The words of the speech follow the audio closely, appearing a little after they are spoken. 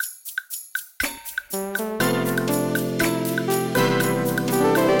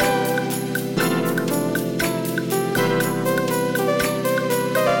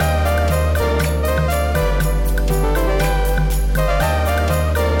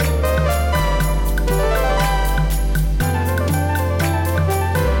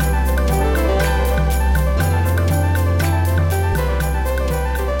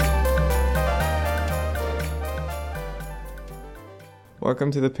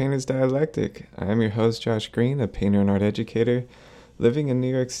Welcome to the Painter's Dialectic. I'm your host, Josh Green, a painter and art educator living in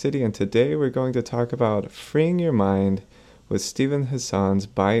New York City, and today we're going to talk about freeing your mind with Stephen Hassan's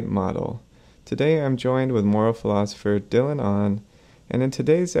Bite model. Today I'm joined with moral philosopher Dylan Ngan, and in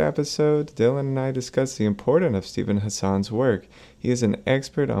today's episode, Dylan and I discuss the importance of Stephen Hassan's work. He is an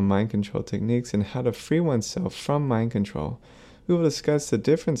expert on mind control techniques and how to free oneself from mind control. We will discuss the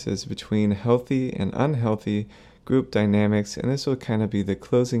differences between healthy and unhealthy group dynamics, and this will kind of be the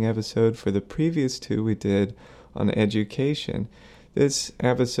closing episode for the previous two we did on education. This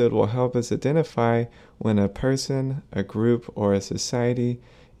episode will help us identify when a person, a group, or a society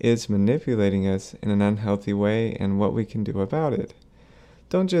is manipulating us in an unhealthy way and what we can do about it.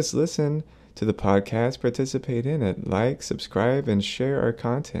 Don't just listen to the podcast, participate in it, like, subscribe, and share our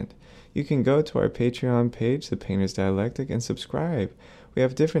content. You can go to our Patreon page, The Painter's Dialectic, and subscribe. We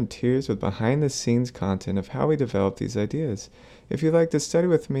have different tiers with behind-the-scenes content of how we develop these ideas. If you'd like to study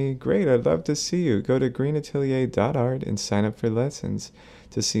with me, great, I'd love to see you. Go to greenatelier.art and sign up for lessons.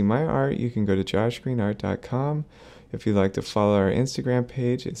 To see my art, you can go to joshgreenart.com. If you'd like to follow our Instagram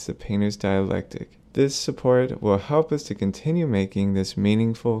page, it's The Painter's Dialectic. This support will help us to continue making this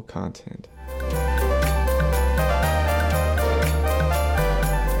meaningful content.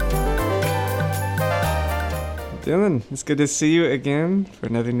 Dylan, it's good to see you again for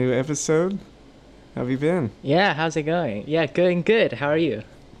another new episode. How have you been? Yeah, how's it going? Yeah, going good. How are you?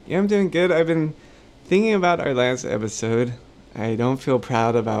 Yeah, I'm doing good. I've been thinking about our last episode. I don't feel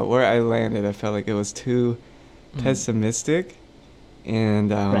proud about where I landed. I felt like it was too pessimistic.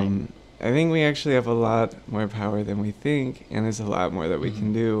 And Right. I think we actually have a lot more power than we think, and there's a lot more that we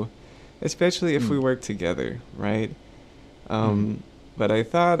can do, especially if we work together, right? But I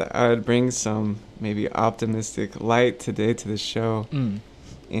thought I'd bring some maybe optimistic light today to the show.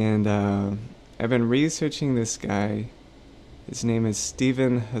 And I've been researching this guy. His name is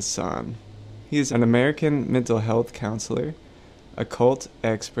Stephen Hassan. He is an American mental health counselor, a cult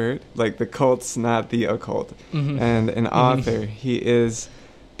expert, like the cult's not the occult, and an author. He is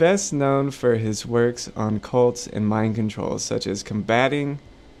best known for his works on cults and mind control, such as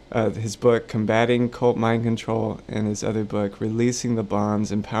his book Combating Cult Mind Control, and his other book Releasing the Bonds,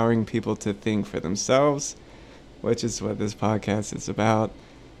 Empowering People to Think for Themselves, which is what this podcast is about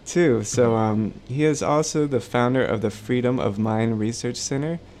too. So he is also the founder of the Freedom of Mind Research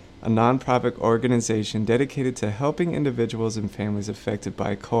Center, a nonprofit organization dedicated to helping individuals and families affected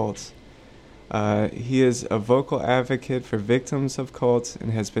by cults. He is a vocal advocate for victims of cults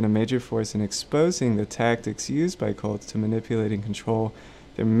and has been a major force in exposing the tactics used by cults to manipulate and control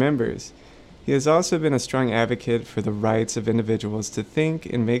their members. He has also been a strong advocate for the rights of individuals to think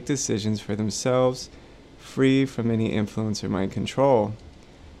and make decisions for themselves, free from any influence or mind control.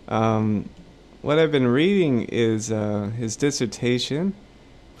 What I've been reading is his dissertation,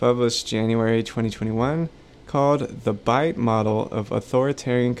 published January 2021, called The Bite Model of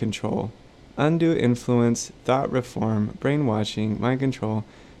Authoritarian Control, Undue Influence, Thought Reform, Brainwashing, Mind Control,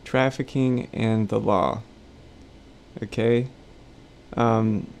 Trafficking, and the Law. Okay?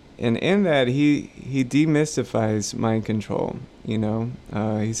 And in that, he demystifies mind control,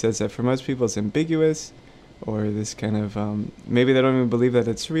 He says that for most people it's ambiguous, or this kind of, maybe they don't even believe that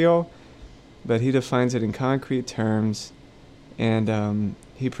it's real, but he defines it in concrete terms, and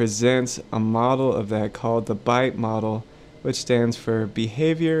he presents a model of that called the BITE model, which stands for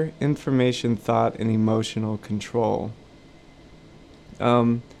Behavior, Information, Thought, and Emotional Control.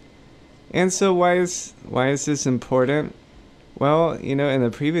 And so why is this important? Well, in the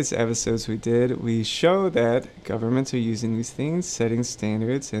previous episodes we show that governments are using these things, setting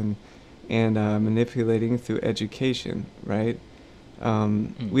standards and manipulating through education, right?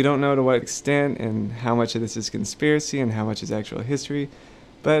 We don't know to what extent and how much of this is conspiracy and how much is actual history,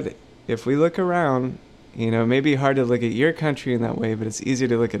 but if we look around, it may be hard to look at your country in that way, but it's easier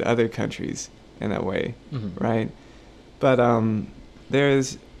to look at other countries in that way, right? But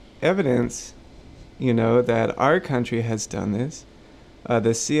there's evidence that our country has done this.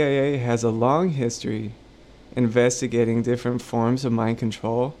 The CIA has a long history investigating different forms of mind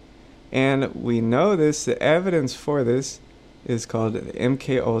control, and we know this. The evidence for this is called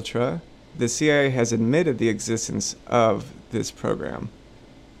MK Ultra. The CIA has admitted the existence of this program,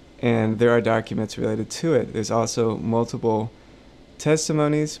 and there are documents related to it. There's also multiple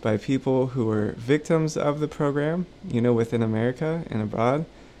testimonies by people who were victims of the program, within America and abroad.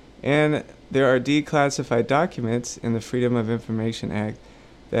 And there are declassified documents in the Freedom of Information Act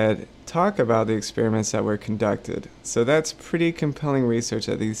that talk about the experiments that were conducted. So that's pretty compelling research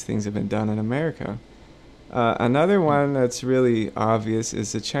that these things have been done in America. Another one that's really obvious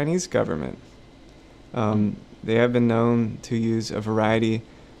is the Chinese government. they have been known to use a variety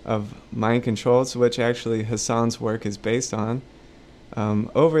of mind controls, which actually Hassan's work is based on,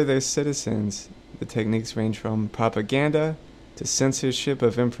 over their citizens. The techniques range from propaganda to censorship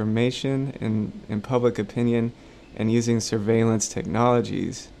of information and public opinion, and using surveillance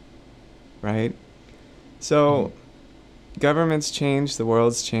technologies, right? So governments change, the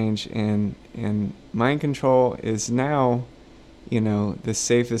world's change, and mind control is now, the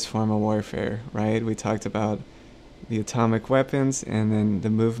safest form of warfare, right? We talked about the atomic weapons and then the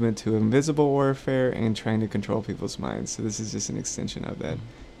movement to invisible warfare and trying to control people's minds. So this is just an extension of that.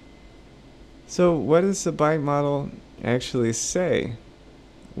 So what does the BITE model actually say?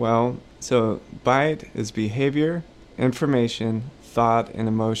 Well, so BITE is behavior, information, thought, and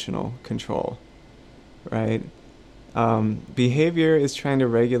emotional control, right? Behavior is trying to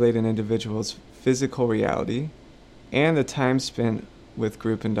regulate an individual's physical reality and the time spent with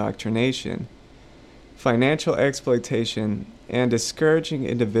group indoctrination, financial exploitation, and discouraging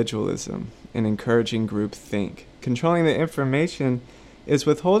individualism and encouraging groupthink. Controlling the information is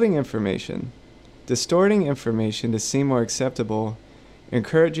withholding information, distorting information to seem more acceptable,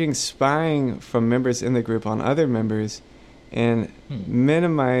 encouraging spying from members in the group on other members, and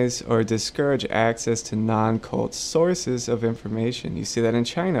minimize or discourage access to non-cult sources of information. You see that in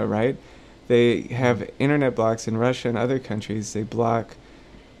China, right? They have internet blocks in Russia and other countries. They block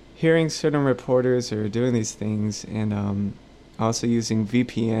hearing certain reporters or doing these things, and also using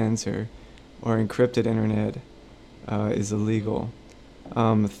VPNs or encrypted internet is illegal.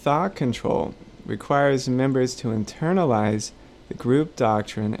 Thought control requires members to internalize the group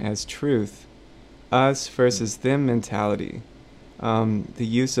doctrine as truth, us versus them mentality. The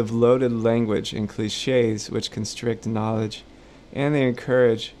use of loaded language and cliches which constrict knowledge, and they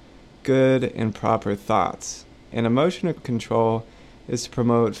encourage good and proper thoughts. And emotional control is to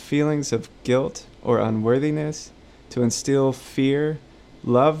promote feelings of guilt or unworthiness, to instill fear,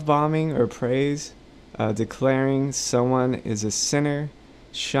 love bombing or praise, declaring someone is a sinner,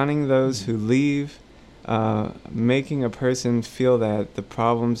 shunning those who leave, making a person feel that the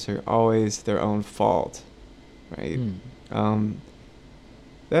problems are always their own fault, right?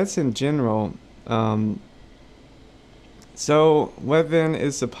 That's in general. So what then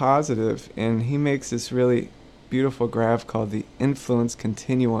is the positive? And he makes this really beautiful graph called the influence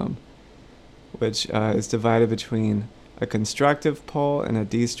continuum, which is divided between a constructive pole and a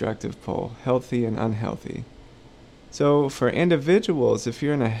destructive pole, healthy and unhealthy. So for individuals, if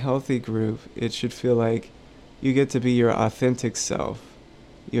you're in a healthy group, it should feel like you get to be your authentic self.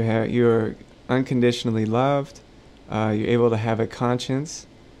 You're unconditionally loved. You're able to have a conscience.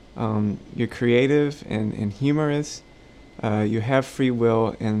 You're creative and humorous. You have free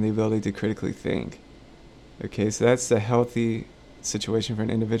will and the ability to critically think. Okay, so that's the healthy situation for an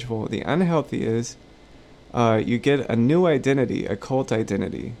individual. The unhealthy is you get a new identity, a cult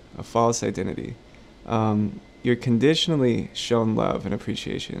identity, a false identity. You're conditionally shown love and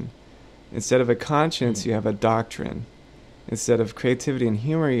appreciation. Instead of a conscience, you have a doctrine. Instead of creativity and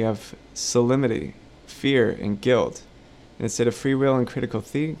humor, you have solemnity, fear, and guilt. And instead of free will and critical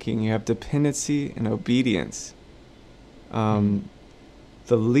thinking, you have dependency and obedience.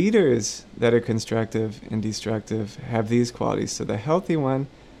 The leaders that are constructive and destructive have these qualities. So the healthy one,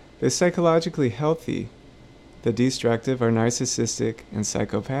 they're psychologically healthy. The destructive are narcissistic and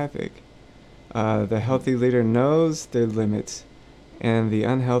psychopathic. The healthy leader knows their limits, and the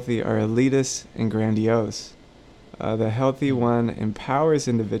unhealthy are elitist and grandiose. The healthy one empowers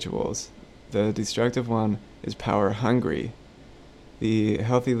individuals. The destructive one is power hungry. The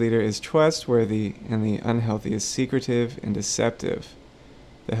healthy leader is trustworthy, and the unhealthy is secretive and deceptive.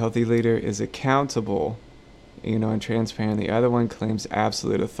 The healthy leader is accountable, and transparent. The other one claims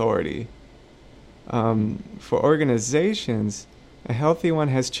absolute authority. For organizations, a healthy one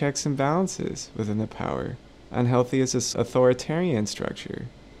has checks and balances within the power. Unhealthy is an authoritarian structure.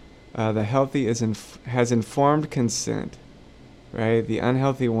 The healthy has informed consent, right? The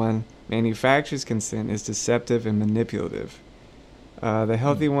unhealthy one manufactures consent, is deceptive and manipulative. The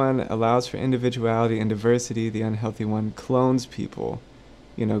healthy one allows for individuality and diversity. The unhealthy one clones people,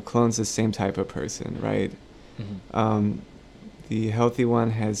 clones the same type of person, right? The healthy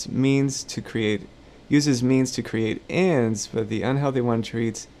one has uses means to create ends, but the unhealthy one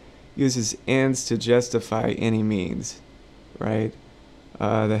uses ends to justify any means, right?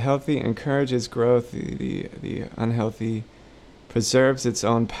 The healthy encourages growth. The unhealthy preserves its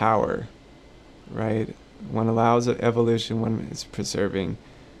own power, right? One allows evolution, one is preserving.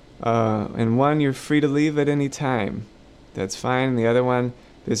 And one, you're free to leave at any time. That's fine. The other one,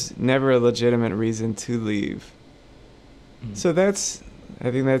 there's never a legitimate reason to leave. So that's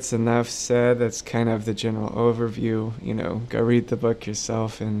I think that's enough said. That's kind of the general overview. Go read the book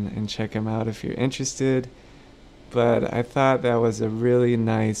yourself and check them out if you're interested. But I thought that was a really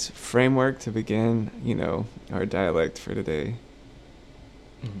nice framework to begin, our dialect for today.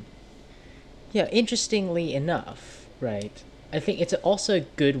 Yeah, interestingly enough, right, I think it's also a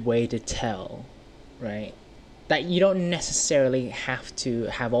good way to tell, right, that you don't necessarily have to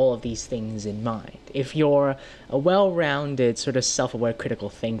have all of these things in mind. If you're a well-rounded, sort of self-aware critical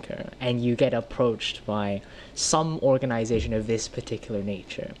thinker and you get approached by some organization of this particular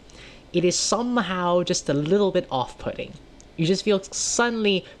nature, it is somehow just a little bit off-putting. You just feel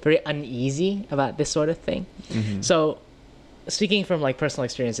suddenly very uneasy about this sort of thing. Mm-hmm. So, speaking from like personal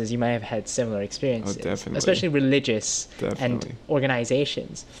experiences, you might have had similar experiences, definitely. Especially religious Definitely. and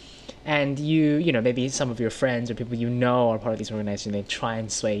organizations. And maybe some of your friends or people are part of these organizations, they try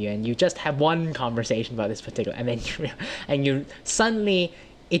and sway you, and you just have one conversation about this particular, and then you suddenly,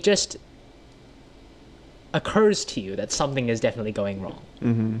 it just occurs to you that something is definitely going wrong.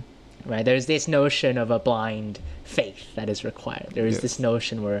 Mm-hmm. Right? There's this notion of a blind faith that is required. There is this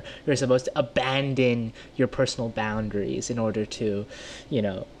notion where you're supposed to abandon your personal boundaries in order to,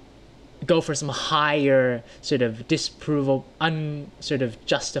 go for some higher sort of disproval, sort of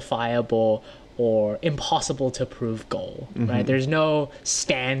justifiable or impossible to prove goal. Mm-hmm. Right? There's no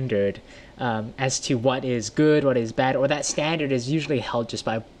standard as to what is good, what is bad, or that standard is usually held just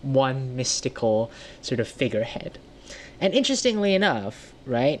by one mystical sort of figurehead. And interestingly enough,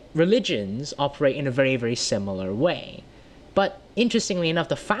 right, religions operate in a very, very similar way. But interestingly enough,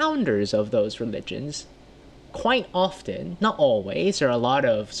 the founders of those religions, quite often, not always, there are a lot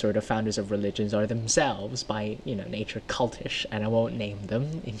of sort of founders of religions are themselves by, nature cultish, and I won't name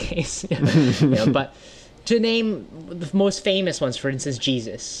them in case, but to name the most famous ones, for instance,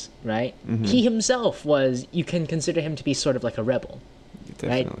 Jesus, right? Mm-hmm. He himself you can consider him to be sort of like a rebel.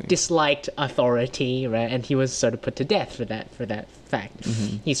 Definitely. Right, disliked authority, right, and he was sort of put to death for that fact.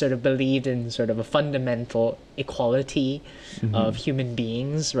 Mm-hmm. He sort of believed in sort of a fundamental equality of human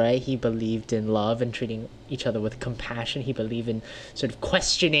beings, right? He believed in love and treating each other with compassion. He believed in sort of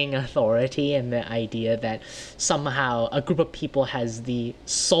questioning authority and the idea that somehow a group of people has the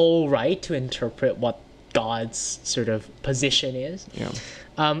sole right to interpret what God's sort of position is. Yeah.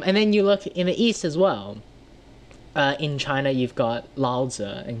 And then you look in the East as well. In China, you've got Lao Tzu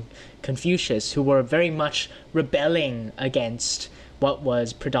and Confucius, who were very much rebelling against what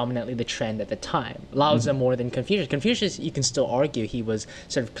was predominantly the trend at the time. Lao Tzu more than Confucius. Confucius, you can still argue he was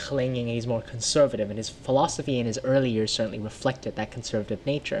sort of clinging, he's more conservative, and his philosophy in his early years certainly reflected that conservative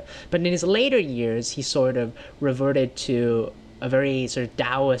nature. But in his later years, he sort of reverted to a very sort of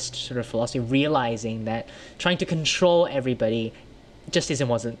Taoist sort of philosophy, realizing that trying to control everybody just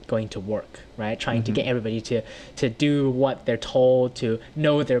wasn't going to work, right? Trying to get everybody to do what they're told, to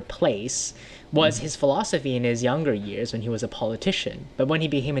know their place, was his philosophy in his younger years when he was a politician. But when he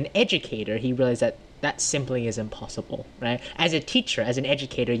became an educator, he realized that that simply is impossible, right? As a teacher, as an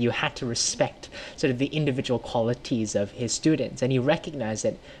educator, you had to respect sort of the individual qualities of his students. And he recognized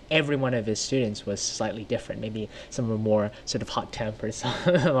that every one of his students was slightly different. Maybe some were more sort of hot-tempered, some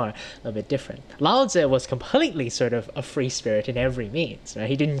were a little bit different. Lao Tzu was completely sort of a free spirit in every means, right?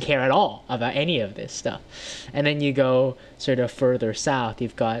 He didn't care at all about any of this stuff. And then you go sort of further south,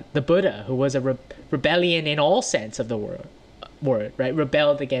 you've got the Buddha, who was a rebellion in all sense of the word, right?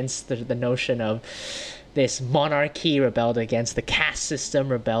 Rebelled against the notion of this monarchy, rebelled against the caste system,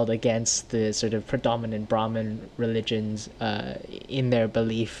 rebelled against the sort of predominant Brahmin religions in their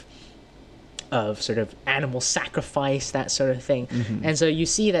belief of sort of animal sacrifice, that sort of thing. And so you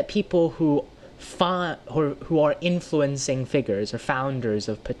see that people who are influencing figures or founders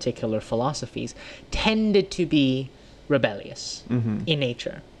of particular philosophies tended to be rebellious in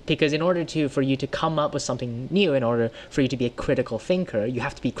nature. Because in order for you to come up with something new, in order for you to be a critical thinker, you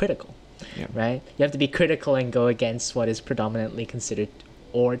have to be critical, right? You have to be critical and go against what is predominantly considered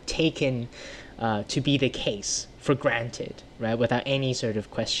or taken to be the case for granted, right? Without any sort of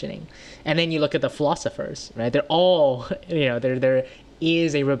questioning. And then you look at the philosophers, right? They're all, there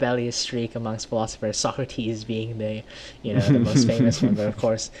is a rebellious streak amongst philosophers, Socrates being the most famous one, but of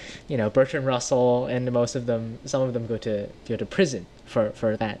course, Bertrand Russell and some of them go to prison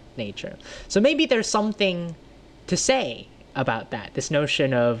for that nature. So maybe there's something to say about that, this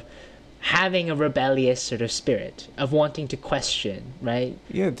notion of having a rebellious sort of spirit, of wanting to question, right?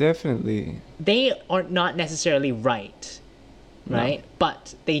 Yeah, definitely. They are not necessarily right? No.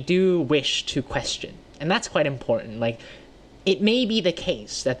 But they do wish to question. And that's quite important. Like, it may be the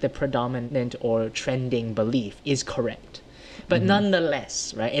case that the predominant or trending belief is correct. But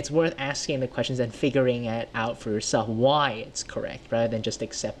nonetheless, right, it's worth asking the questions and figuring it out for yourself why it's correct, rather than just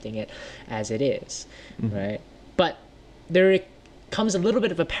accepting it as it is, right? But there comes a little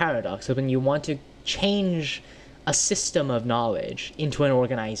bit of a paradox when you want to change a system of knowledge into an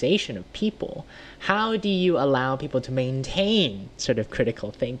organization of people. How do you allow people to maintain sort of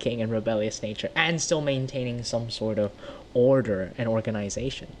critical thinking and rebellious nature and still maintaining some sort of order and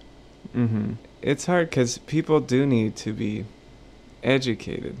organization? It's hard because people do need to be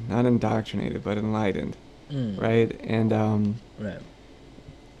educated, not indoctrinated, but enlightened, right? And Right.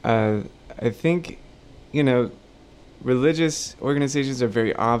 I think, you know, religious organizations are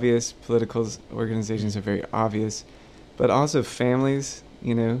very obvious, political organizations are very obvious, but also families,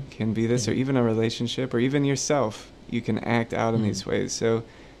 you know, can be this, or even a relationship, or even yourself, you can act out in these ways. So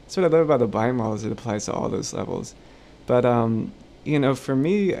that's what I love about the Bible, is it applies to all those levels. But, you know, for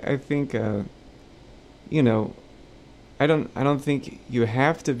me, I think, you know, I don't think you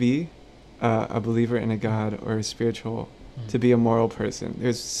have to be a believer in a God or a spiritual to be a moral person.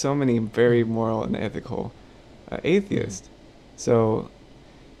 There's so many very moral and ethical atheists. So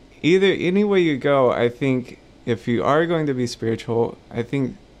any way you go, I think if you are going to be spiritual, I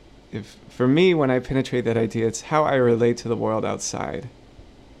think if for me, when I penetrate that idea, it's how I relate to the world outside,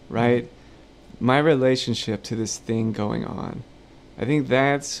 right? My relationship to this thing going on. I think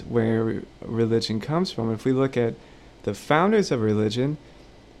that's where religion comes from. If we look at the founders of religion,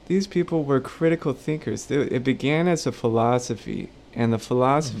 these people were critical thinkers. It began as a philosophy, and the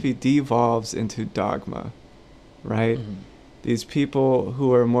philosophy devolves into dogma, right? These people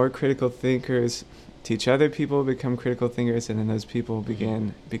who are more critical thinkers teach other people to become critical thinkers, and then those people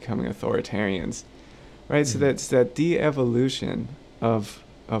began becoming authoritarians, right? So that's that de-evolution of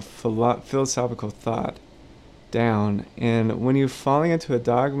philosophical thought down. And when you're falling into a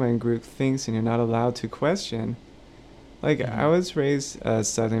dogma and group thinks and you're not allowed to question, like I was raised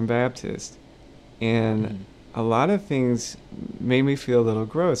Southern Baptist, and a lot of things made me feel a little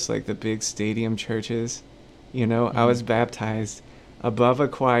gross, like the big stadium churches. You know, I was baptized above a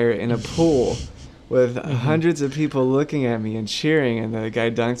choir in a pool with hundreds of people looking at me and cheering, and the guy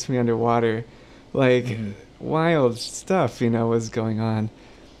dunks me underwater. Like, wild stuff, you know, was going on.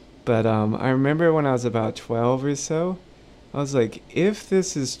 But I remember when I was about 12 or so, I was like, if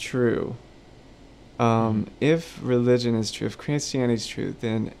this is true, if religion is true, if Christianity is true,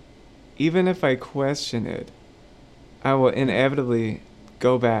 then even if I question it, I will inevitably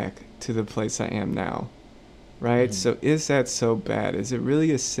go back to the place I am now, right? So is that so bad? Is it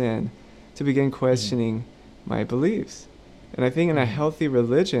really a sin to begin questioning my beliefs? And I think in a healthy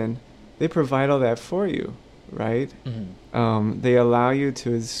religion, they provide all that for you, right? They allow you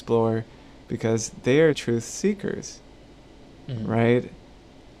to explore because they are truth seekers, right?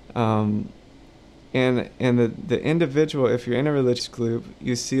 And the individual, if you're in a religious group,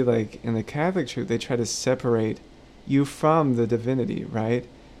 you see, like in the Catholic Church, they try to separate you from the divinity, right?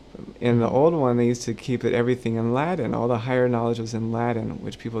 In the old one, they used to keep everything in Latin. All the higher knowledge was in Latin,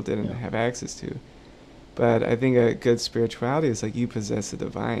 which people didn't have access to. But I think a good spirituality is like you possess the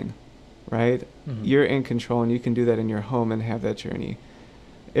divine, right? You're in control, and you can do that in your home and have that journey.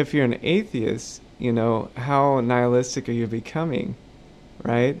 If you're an atheist, you know, how nihilistic are you becoming,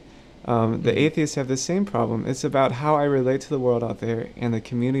 right? The atheists have the same problem. It's about how I relate to the world out there and the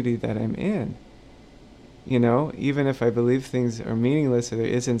community that I'm in. You know, even if I believe things are meaningless or there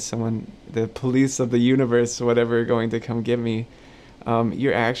isn't someone, the police of the universe or whatever, going to come get me,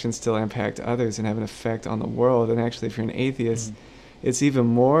 your actions still impact others and have an effect on the world. And actually, if you're an atheist, it's even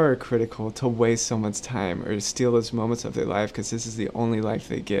more critical to waste someone's time or steal those moments of their life because this is the only life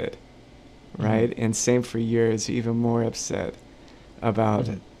they get, right? And same for yours, you're even more upset about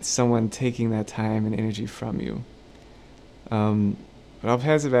someone taking that time and energy from you. But I'll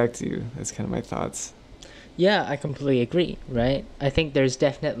pass it back to you. That's kind of my thoughts. Yeah, I completely agree, right? I think there's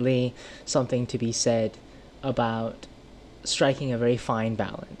definitely something to be said about striking a very fine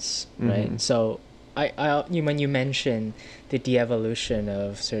balance, right? So when you mention the de-evolution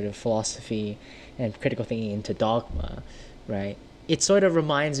of sort of philosophy and critical thinking into dogma, right? It sort of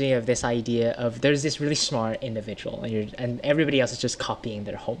reminds me of this idea of there's this really smart individual and everybody else is just copying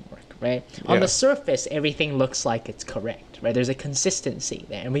their homework, right? On the surface, everything looks like it's correct, right? There's a consistency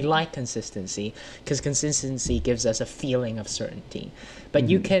there, and we like consistency because consistency gives us a feeling of certainty. But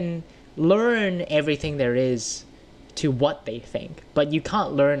you can learn everything there is to what they think, but you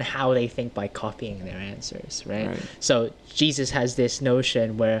can't learn how they think by copying their answers, right? So Jesus has this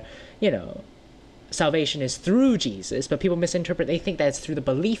notion where, you know, salvation is through Jesus, but people misinterpret. They think that's through the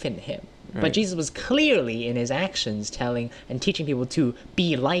belief in him. But Jesus was clearly in his actions telling and teaching people to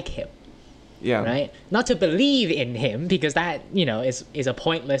be like him, Yeah. Right? Not to believe in him, because that, is a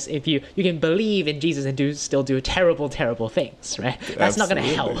pointless. If you can believe in Jesus and still do terrible, terrible things, right? That's not going to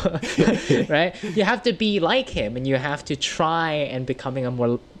help, right? You have to be like him, and you have to try and become a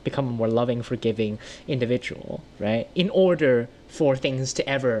more loving, forgiving individual, right? In order for things to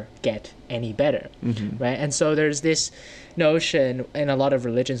ever get any better, right? And so there's this notion in a lot of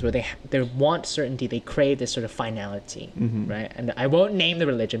religions where they want certainty, they crave this sort of finality, right? And I won't name the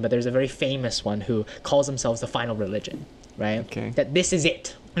religion, but there's a very famous one who calls themselves the final religion, right? Okay. That this is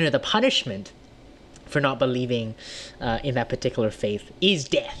it. The punishment for not believing in that particular faith is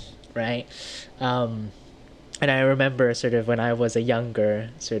death, right? And I remember sort of when I was a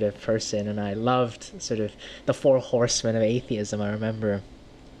younger sort of person, and I loved sort of the four horsemen of atheism. I remember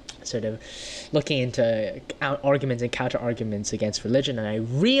sort of looking into arguments and counter arguments against religion, and I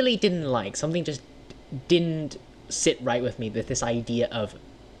really didn't like something. Just didn't sit right with me, that this idea of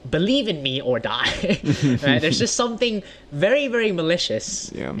believe in me or die. Right? There's just something very, very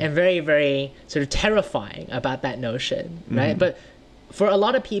malicious and very, very sort of terrifying about that notion, right? But for a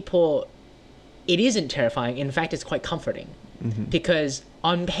lot of people, it isn't terrifying. In fact, it's quite comforting, because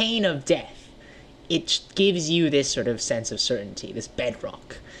on pain of death, it gives you this sort of sense of certainty, this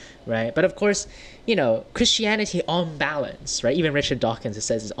bedrock, right? But of course, Christianity on balance, right? Even Richard Dawkins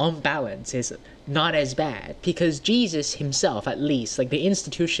says is on balance is not as bad, because Jesus himself, at least, like the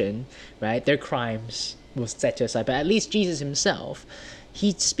institution, right? Their crimes will set to aside, but at least Jesus himself,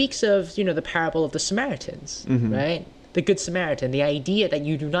 he speaks of, the parable of the Samaritans, right? The Good Samaritan, the idea that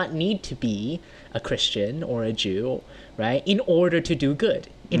you do not need to be a Christian or a Jew, right, in order to do good.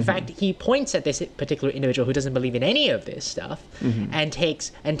 In fact, he points at this particular individual who doesn't believe in any of this stuff, and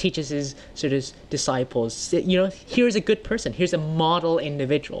teaches his sort of disciples, here's a good person, here's a model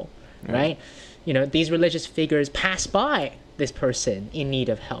individual, right? These religious figures pass by this person in need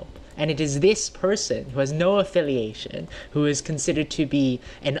of help. And it is this person who has no affiliation, who is considered to be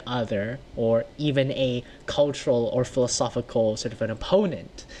an other, or even a cultural or philosophical sort of an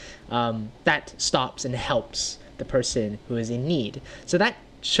opponent, that stops and helps the person who is in need. So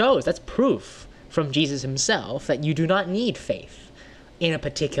that's proof from Jesus himself that you do not need faith in a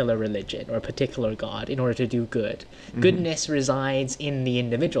particular religion or a particular God in order to do good. Goodness resides in the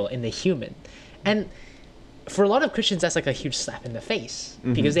individual, in the human. And for a lot of Christians, that's like a huge slap in the face,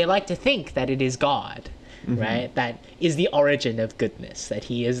 because they like to think that it is God, right? That is the origin of goodness, that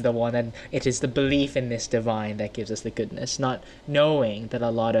he is the one, and it is the belief in this divine that gives us the goodness, not knowing that a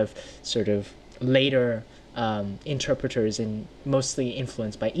lot of sort of later interpreters, and mostly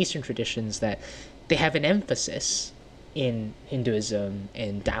influenced by Eastern traditions, that they have an emphasis in Hinduism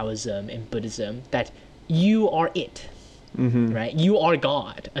and Taoism and Buddhism that you are it. Right? You are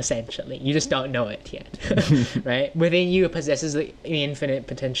God, essentially. You just don't know it yet, right? Within you possesses the infinite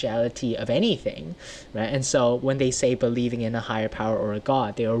potentiality of anything, right? And so when they say believing in a higher power or a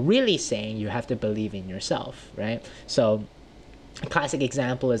God, they are really saying you have to believe in yourself, right? So a classic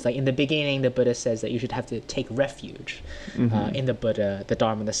example is like in the beginning, the Buddha says that you should have to take refuge in the Buddha, the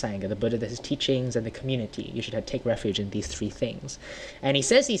Dharma, the Sangha, the Buddha, his teachings, and the community. You should have to take refuge in these three things. And he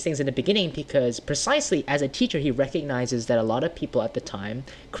says these things in the beginning because precisely as a teacher, he recognizes that a lot of people at the time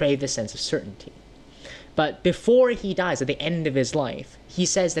crave this sense of certainty. But before he dies, at the end of his life, he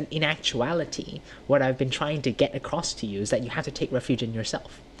says that in actuality, what I've been trying to get across to you is that you have to take refuge in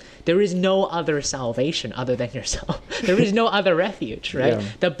yourself. There is no other salvation other than yourself. There is no other refuge, right? Yeah.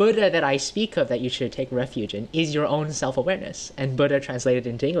 The Buddha that I speak of that you should take refuge in is your own self-awareness. And Buddha translated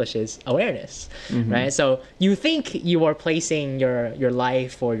into English is awareness, right? So you think you are placing your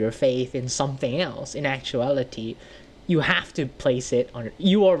life or your faith in something else. In actuality, you have to place it on,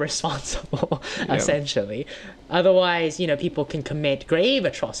 you are responsible, essentially. Otherwise, people can commit grave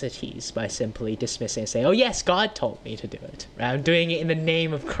atrocities by simply dismissing and saying, oh yes, God told me to do it. Right? I'm doing it in the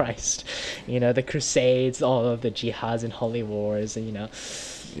name of Christ. The crusades, all of the jihads and holy wars, and,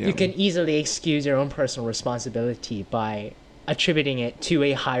 you can easily excuse your own personal responsibility by attributing it to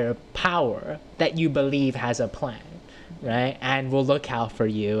a higher power that you believe has a plan. Right, and we'll look out for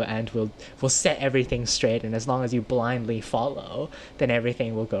you, and we'll set everything straight. And as long as you blindly follow, then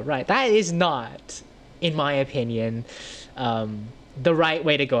everything will go right. That is not, in my opinion, the right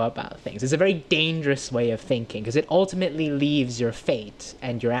way to go about things. It's a very dangerous way of thinking because it ultimately leaves your fate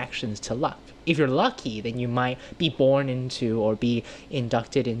and your actions to luck. If you're lucky, then you might be born into or be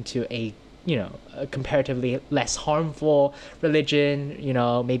inducted into a comparatively less harmful religion,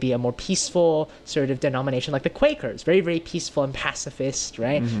 maybe a more peaceful sort of denomination like the Quakers, very, very peaceful and pacifist,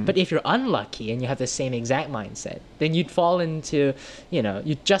 right? But if you're unlucky and you have the same exact mindset, then you'd fall into,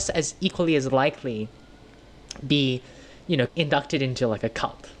 you'd just as equally as likely be, inducted into like a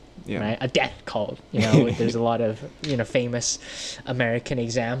cult, Yeah. right? A death cult. You know, there's a lot of, you know, famous American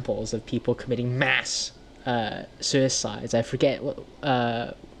examples of people committing mass suicides. I forget what,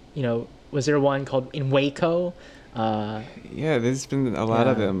 you know, was there one called in Waco? Yeah, there's been a lot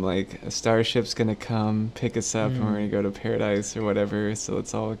of Yeah. them. Like, a starship's gonna come pick us up, and we're gonna go to paradise or whatever. So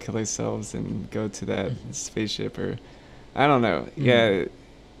let's all kill ourselves and go to that spaceship, or I don't know. Yeah,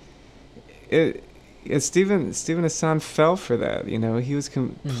 Stephen Hassan fell for that. You know, he was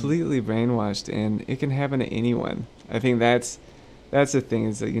completely brainwashed, and it can happen to anyone. I think that's the thing,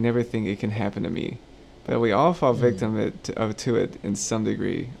 is that you never think it can happen to me, but we all fall victim to it in some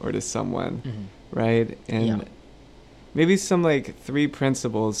degree, or to someone, right? And maybe some like 3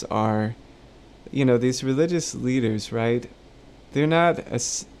 principles are, you know, these religious leaders, right? They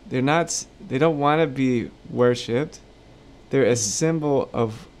don't want to be worshipped. They're a symbol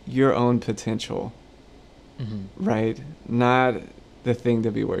of your own potential, right? Not the thing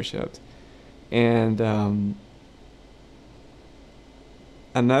to be worshipped. And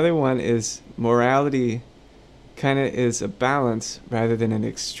another one is morality kind of is a balance rather than an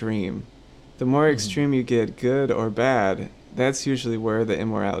extreme. The more extreme you get, good or bad, that's usually where the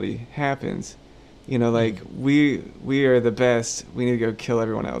immorality happens. You know, like, we are the best, we need to go kill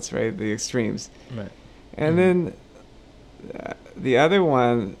everyone else, right? The extremes. Right. And then the other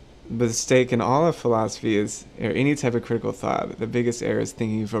one, mistake in all of philosophy is, or any type of critical thought, the biggest error is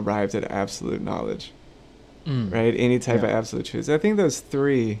thinking you've arrived at absolute knowledge, right? Any type of absolute truth. I think those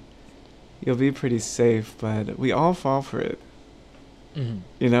 3, you'll be pretty safe, but we all fall for it.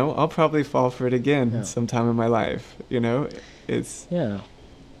 You know, I'll probably fall for it again sometime in my life. You know, it's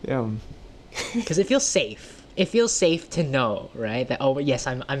because it feels safe. It feels safe to know, right? That, oh yes,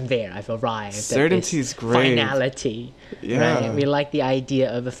 I'm there. I've arrived. Certainty's at this great. Finality. Yeah. Right? We like the idea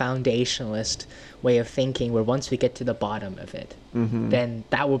of a foundationalist way of thinking, where once we get to the bottom of it, then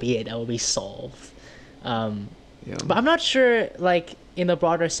that will be it. That will be solved. But I'm not sure, like, in the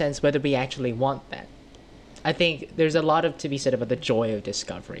broader sense, whether we actually want that. I think there's a lot to be said about the joy of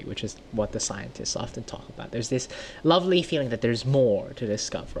discovery, which is what the scientists often talk about. There's this lovely feeling that there's more to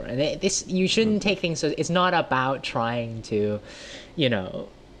discover, and you shouldn't take things so. It's not about trying to, you know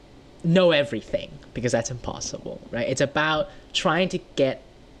everything, because that's impossible, right? It's about trying to get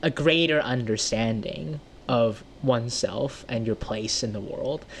a greater understanding of oneself and your place in the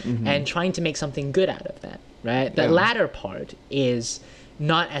world, and trying to make something good out of that, right? The latter part is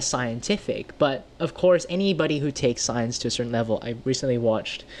not as scientific, but of course anybody who takes science to a certain level. I recently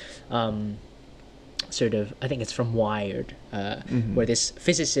watched I think it's from Wired, where this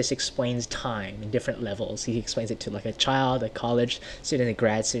physicist explains time in different levels. He explains it to like a child, a college student, a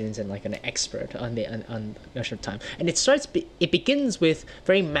grad student, and like an expert on the notion of time. And it begins with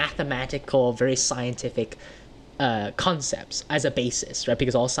very mathematical, very scientific concepts as a basis, right?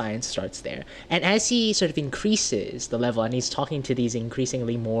 Because all science starts there. And as he sort of increases the level, and he's talking to these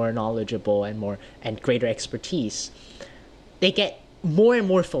increasingly more knowledgeable and greater expertise, they get more and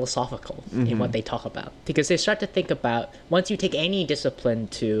more philosophical in what they talk about, because they start to think about, once you take any discipline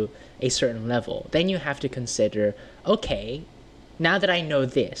to a certain level, then you have to consider, okay, now that I know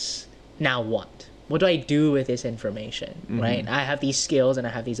this, now what? What do I do with this information, right? I have these skills and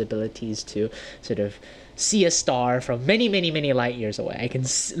I have these abilities to sort of see a star from many, many, many light years away. I can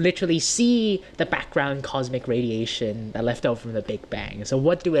literally see the background cosmic radiation that left over from the Big Bang. So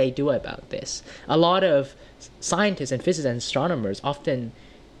what do I do about this? A lot of scientists and physicists and astronomers often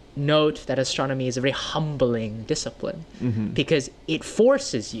note that astronomy is a very humbling discipline, because it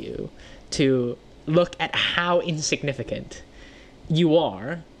forces you to look at how insignificant you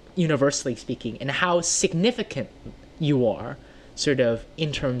are, universally speaking, and how significant you are sort of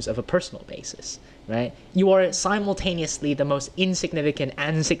in terms of a personal basis, right? You are simultaneously the most insignificant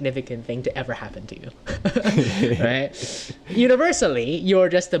and significant thing to ever happen to you, right? Universally, you're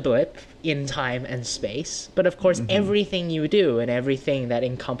just a blip in time and space, but of course everything you do and everything that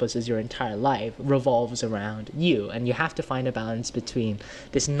encompasses your entire life revolves around you, and you have to find a balance between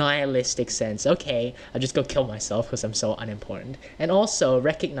this nihilistic sense, okay, I'll just go kill myself because I'm so unimportant, and also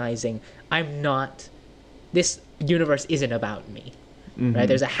recognizing this universe isn't about me. Right?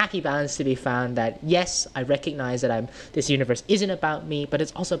 There's a happy balance to be found that, yes, I recognize that this universe isn't about me, but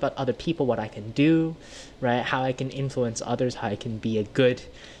it's also about other people, what I can do, right? How I can influence others, how I can be a good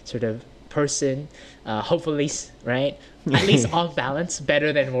sort of person, hopefully, right? At least on balance,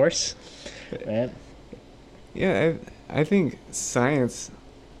 better than worse, right? Yeah, I think science,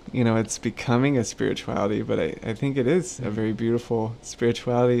 it's becoming a spirituality, but I think it is a very beautiful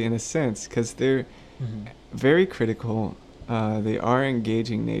spirituality in a sense, because they're very critical. They are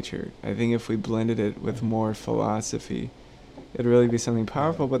engaging nature. I think if we blended it with more philosophy, it'd really be something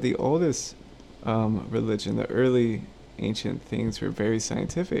powerful. But the oldest religion, the early ancient things were very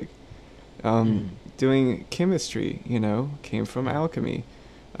scientific. Doing chemistry, came from alchemy.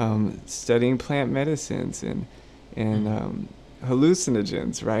 Studying plant medicines and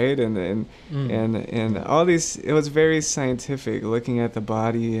hallucinogens, right? And all these, it was very scientific, looking at the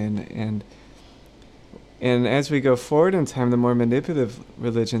body and as we go forward in time, the more manipulative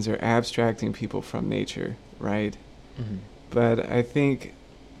religions are abstracting people from nature, right? But I think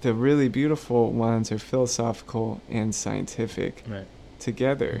the really beautiful ones are philosophical and scientific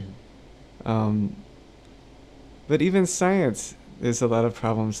together. But even science, there's a lot of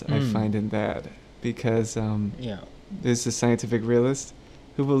problems I find in that, because there's the scientific realists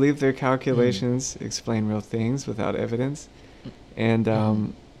who believe their calculations explain real things without evidence. And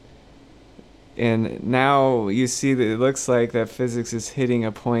now you see that it looks like that physics is hitting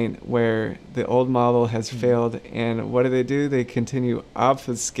a point where the old model has failed, and what do? They continue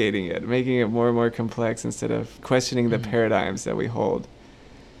obfuscating it, making it more and more complex instead of questioning the paradigms that we hold.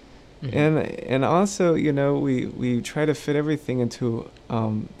 And also, we try to fit everything into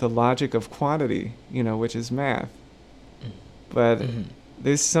the logic of quantity, which is math. But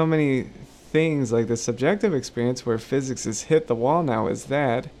there's so many things, like the subjective experience where physics has hit the wall now, is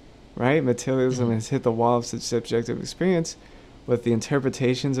that, right? Materialism has hit the wall of such subjective experience with the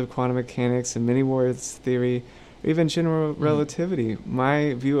interpretations of quantum mechanics and many worlds theory, or even general relativity.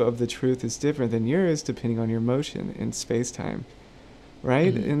 My view of the truth is different than yours depending on your motion in space-time,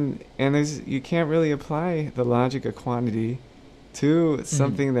 right? And you can't really apply the logic of quantity to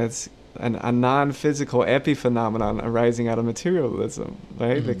something that's a non-physical epiphenomenon arising out of materialism,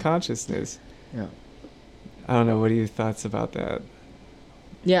 right? The consciousness. Yeah. I don't know. What are your thoughts about that?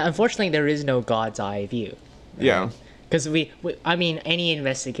 Yeah, unfortunately, there is no God's eye view. Right? Yeah. Because any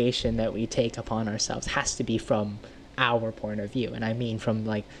investigation that we take upon ourselves has to be from our point of view. And I mean from,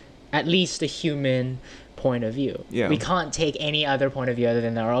 at least a human point of view. Yeah. We can't take any other point of view other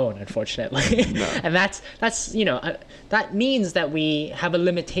than our own, unfortunately. No. And that's that means that we have a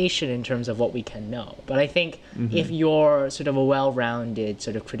limitation in terms of what we can know. But I think if you're sort of a well-rounded,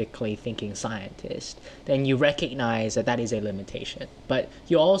 sort of critically thinking scientist, then you recognize that is a limitation. But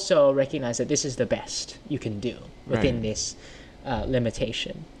you also recognize that this is the best you can do within this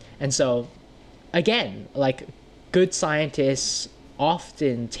limitation. And so, again, good scientists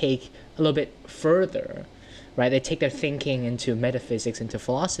often take a little bit further, right? They take their thinking into metaphysics, into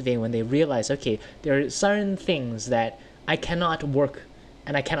philosophy, when they realize, okay, there are certain things that I cannot work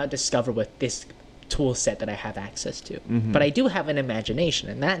and I cannot discover with this tool set that I have access to. But I do have an imagination,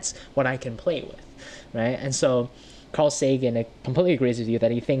 and that's what I can play with, right? And so Carl Sagan completely agrees with you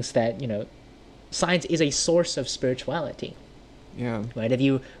that he thinks that, science is a source of spirituality. Yeah. Right? If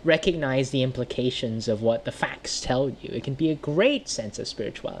you recognize the implications of what the facts tell you, it can be a great sense of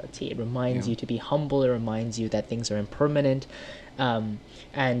spirituality. It reminds you to be humble. It reminds you that things are impermanent.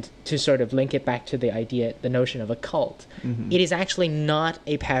 And to sort of link it back to the notion of a cult, it is actually not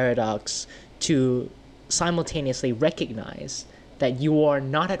a paradox to simultaneously recognize that you are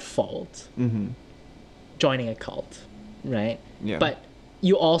not at fault joining a cult, right? Yeah. But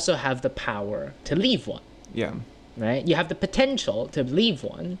you also have the power to leave one. Yeah. Right? You have the potential to leave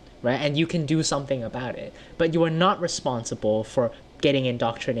one, right? And you can do something about it. But you are not responsible for getting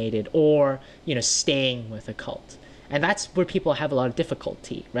indoctrinated or, staying with a cult. And that's where people have a lot of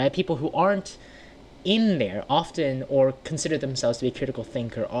difficulty, right? People who aren't in there often, or consider themselves to be a critical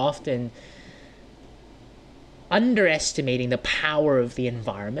thinker, often underestimating the power of the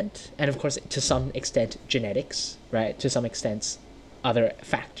environment. And of course, to some extent, genetics, right? To some extent, other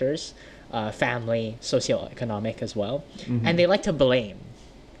factors. Family, socioeconomic as well. And they like to blame,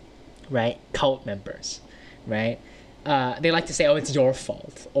 right, cult members, right? They like to say, oh, it's your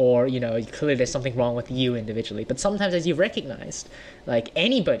fault, or, clearly there's something wrong with you individually. But sometimes, as you've recognized,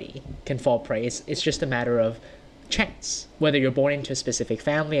 anybody can fall prey. It's just a matter of chance, whether you're born into a specific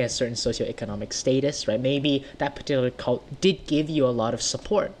family, a certain socioeconomic status, right? Maybe that particular cult did give you a lot of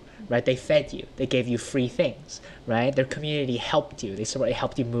support, right? They fed you. They gave you free things, right? Their community helped you. They sort of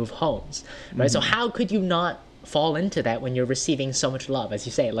helped you move homes, right? So how could you not fall into that when you're receiving so much love, as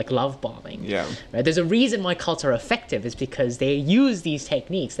you say, like love bombing? Yeah. Right? There's a reason why cults are effective, is because they use these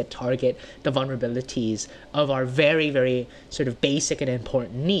techniques that target the vulnerabilities of our very, very sort of basic and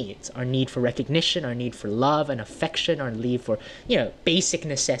important needs. Our need for recognition, our need for love and affection, our need for, basic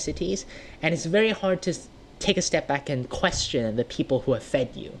necessities. And it's very hard to take a step back and question the people who have fed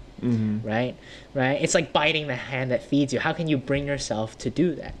you, right? It's like biting the hand that feeds you. How can you bring yourself to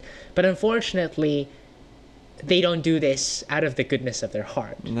do that? But unfortunately, they don't do this out of the goodness of their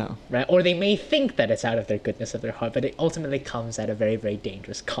heart. No. Right? Or they may think that it's out of their goodness of their heart, but it ultimately comes at a very, very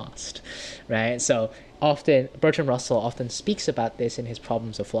dangerous cost. Right? So often, Bertrand Russell often speaks about this in his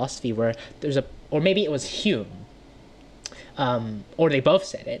Problems of Philosophy, where or maybe it was Hume, or they both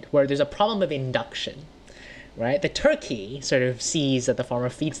said it, where there's a problem of induction. Right? The turkey sort of sees that the farmer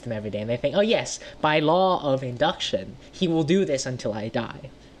feeds them every day, and they think, oh yes, by law of induction, he will do this until I die,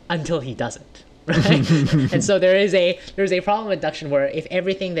 until he doesn't. Right? And so there's a problem of induction where if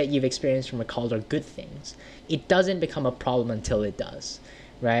everything that you've experienced from a cult are good things, it doesn't become a problem until it does.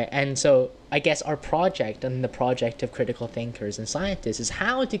 Right? And so I guess our project and the project of critical thinkers and scientists is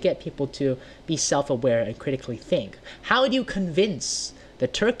how to get people to be self-aware and critically think. How do you convince the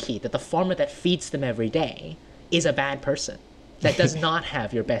turkey that the farmer that feeds them every day is a bad person, that does not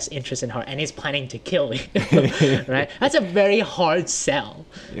have your best interest in heart and is planning to kill you? Right? That's a very hard sell,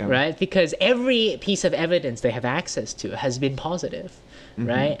 right? Because every piece of evidence they have access to has been positive,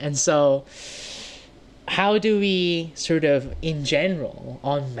 right? And so how do we sort of, in general,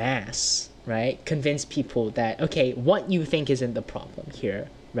 en masse, right, convince people that, okay, what you think isn't the problem here,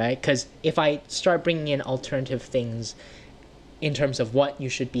 right? Because if I start bringing in alternative things in terms of what you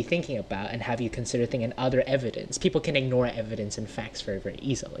should be thinking about and have you consider things and other evidence, people can ignore evidence and facts very, very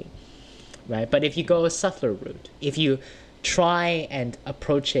easily, right? But if you go a subtler route, if you try and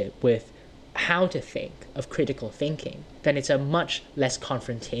approach it with how to think of critical thinking, then it's a much less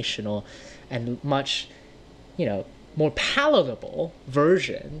confrontational and much, more palatable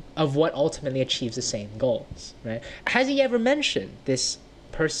version of what ultimately achieves the same goals, right? Has he ever mentioned this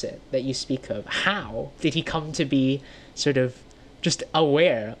person that you speak of? How did he come to be sort of just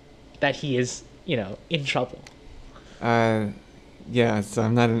aware that he is, in trouble? Yeah, so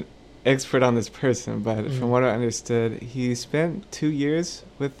I'm not an expert on this person, but from what I understood, he spent 2 years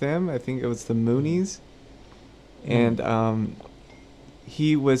with them. I think it was the Moonies. And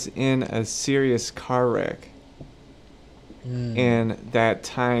he was in a serious car wreck. And that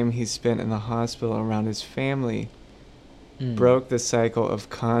time he spent in the hospital around his family broke the cycle of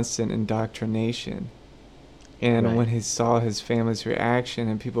constant indoctrination. And when he saw his family's reaction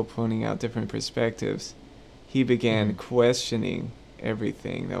and people pointing out different perspectives, he began questioning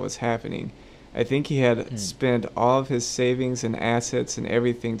everything that was happening. I think he had spent all of his savings and assets and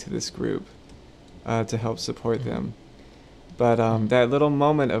everything to this group to help support them. But that little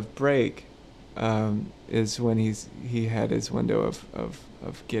moment of break is when he had his window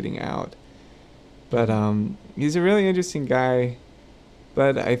of getting out. But he's a really interesting guy.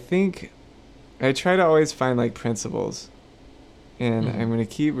 But I think I try to always find like principles. And I'm going to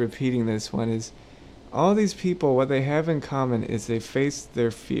keep repeating this one is all these people, what they have in common is they face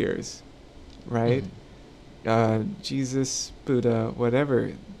their fears, right? Jesus, Buddha,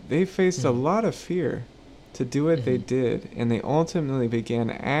 whatever, they faced a lot of fear to do what they did. And they ultimately began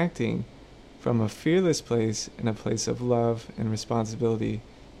acting from a fearless place in a place of love and responsibility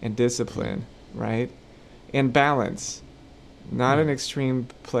and discipline, right? And balance, not an extreme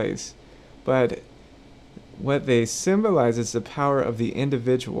place. But what they symbolize is the power of the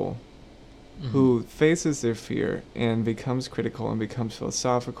individual who faces their fear and becomes critical and becomes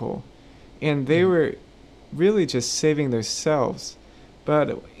philosophical. And they were really just saving themselves.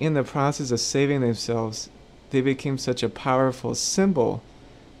 But in the process of saving themselves, they became such a powerful symbol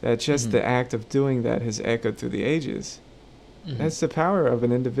that just the act of doing that has echoed through the ages. That's the power of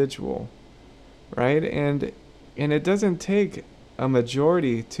an individual, right? And it doesn't take a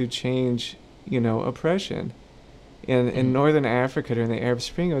majority to change, oppression. In Northern Africa during the Arab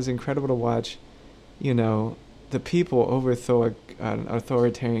Spring, it was incredible to watch, the people overthrow an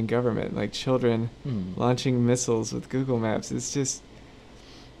authoritarian government, like children launching missiles with Google Maps. It's just,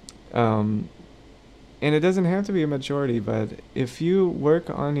 and it doesn't have to be a majority, but if you work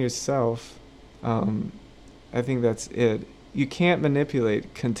on yourself, I think that's it. You can't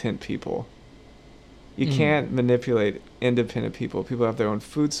manipulate content people. You can't manipulate independent people. People have their own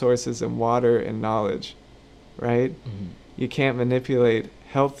food sources and water and knowledge, right? You can't manipulate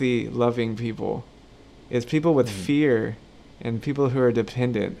healthy, loving people. It's people with fear and people who are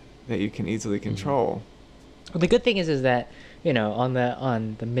dependent that you can easily control. Well, the good thing is that, on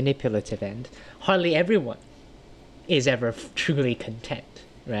the manipulative end, hardly everyone is ever truly content.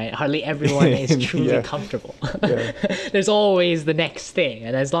 Right? Hardly everyone is truly comfortable. There's always the next thing.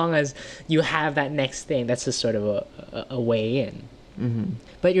 And as long as you have that next thing, that's just sort of a way in.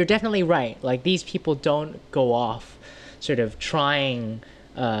 But you're definitely right. Like, these people don't go off sort of trying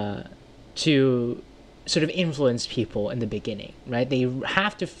to sort of influence people in the beginning, right? They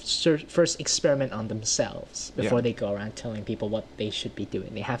have to first experiment on themselves before they go around telling people what they should be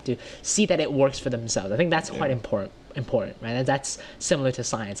doing. They have to see that it works for themselves. I think that's quite important, right? And that's similar to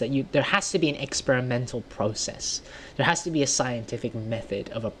science, that there has to be an experimental process. There has to be a scientific method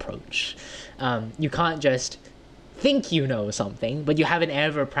of approach. You can't just think you know something, but you haven't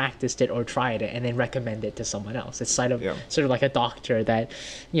ever practiced it or tried it and then recommend it to someone else. It's sort of like a doctor that,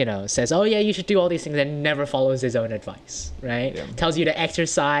 says, oh yeah, you should do all these things, and never follows his own advice, right? Tells you to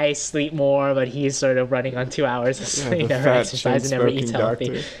exercise, sleep more, but he's sort of running on 2 hours of sleep, never exercises, never eats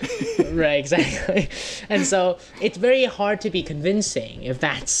healthy. Right, exactly. And so it's very hard to be convincing if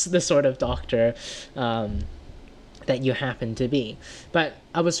that's the sort of doctor that you happen to be. But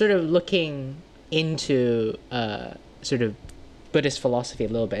I was sort of looking into sort of Buddhist philosophy a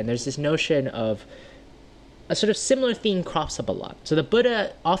little bit, and there's this notion of a sort of similar theme crops up a lot. So the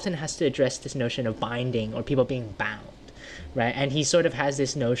Buddha often has to address this notion of binding, or people being bound, right? And he sort of has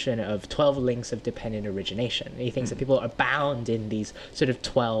this notion of 12 links of dependent origination. He thinks that people are bound in these sort of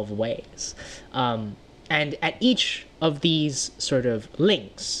 12 ways. And at each of these sort of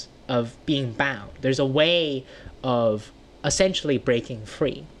links of being bound, there's a way of essentially breaking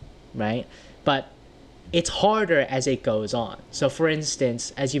free, right? But it's harder as it goes on. So for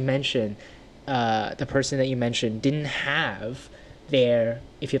instance, as you mentioned, the person that you mentioned didn't have their,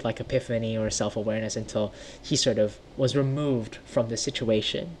 if you'd like, epiphany or self-awareness until he sort of was removed from the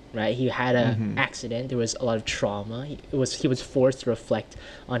situation, right? He had an accident. There was a lot of trauma. He was forced to reflect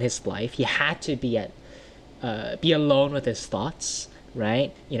on his life. He had to be alone with his thoughts,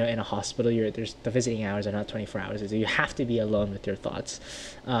 right? In a hospital, the visiting hours are not 24 hours, so you have to be alone with your thoughts,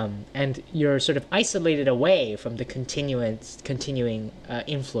 and you're sort of isolated away from the continuing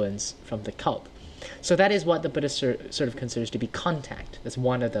influence from the cult. So that is what the Buddhist sort of considers to be contact. That's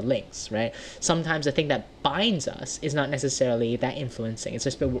one of the links, right? Sometimes the thing that binds us is not necessarily that influencing. It's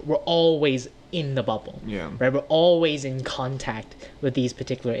just that we're always in the bubble, right? We're always in contact with these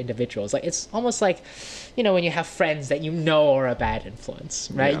particular individuals. Like, it's almost like, when you have friends that are a bad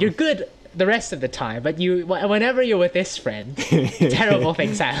influence, right? You're good the rest of the time, but whenever you're with this friend, terrible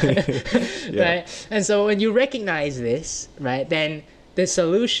things happen, right? And so when you recognize this, right, then the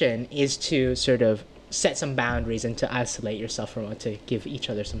solution is to sort of set some boundaries and to isolate yourself from it, to give each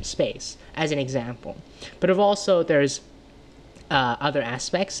other some space, as an example. But there's other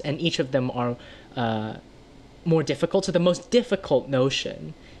aspects, and each of them are more difficult. So the most difficult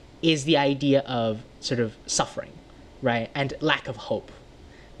notion is the idea of sort of suffering, right, and lack of hope.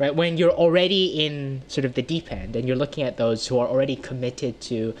 Right? When you're already in sort of the deep end, and you're looking at those who are already committed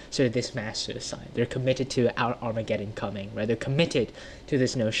to sort of this mass suicide, they're committed to our Armageddon coming, right? They're committed to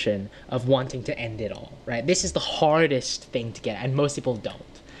this notion of wanting to end it all, right? This is the hardest thing to get, and most people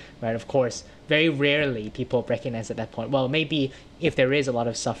don't, right? Of course, very rarely people recognize at that point, well, maybe if there is a lot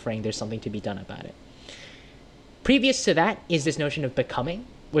of suffering, there's something to be done about it. Previous to that is this notion of becoming,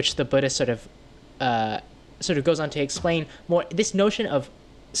 which the Buddha sort of goes on to explain more, this notion of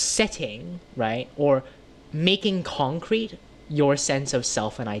setting, right, or making concrete your sense of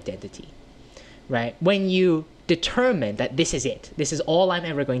self and identity, right? When you determine that this is it, this is all I'm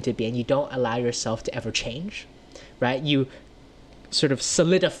ever going to be, and you don't allow yourself to ever change, right? You sort of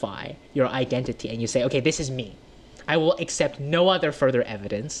solidify your identity, and you say, okay, this is me. I will accept no other further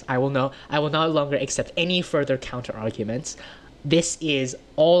evidence. I will no longer accept any further counter arguments. This is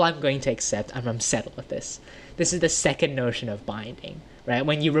all I'm going to accept, and I'm settled with this. This is the second notion of binding, right?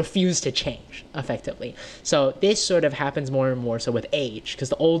 When you refuse to change, effectively. So this sort of happens more and more so with age, because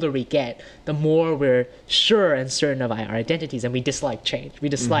the older we get, the more we're sure and certain of our identities, and we dislike change. We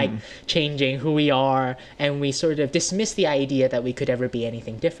dislike changing who we are, and we sort of dismiss the idea that we could ever be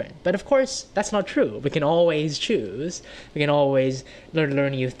anything different. But of course, that's not true. We can always choose. We can always learn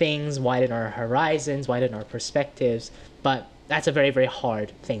new things, widen our horizons, widen our perspectives, but that's a very, very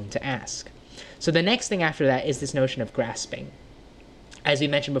hard thing to ask. So the next thing after that is this notion of grasping. As we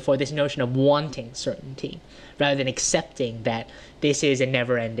mentioned before, this notion of wanting certainty rather than accepting that this is a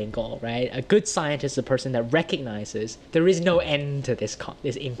never-ending goal, right? A good scientist is a person that recognizes there is no end to this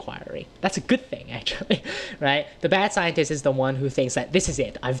inquiry. That's a good thing, actually, right? The bad scientist is the one who thinks that this is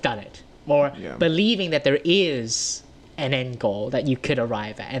it, I've done it, or believing that there is an end goal that you could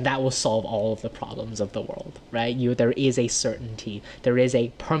arrive at, and that will solve all of the problems of the world, right? There is a certainty, there is a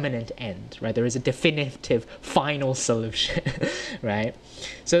permanent end, right? There is a definitive final solution, right?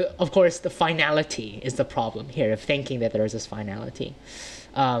 So, of course, the finality is the problem here, of thinking that there is this finality.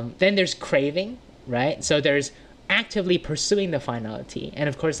 Then there's craving, right? So there's actively pursuing the finality, and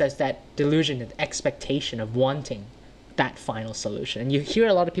of course, there's that delusion, that expectation of wanting that final solution. And you hear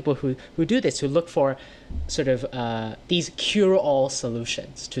a lot of people who do this, who look for sort of these cure-all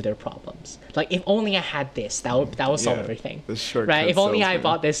solutions to their problems. Like, if only I had this, that would solve everything. Right? If only I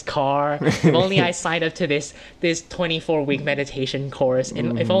bought this car, if only I signed up to this 24-week meditation course,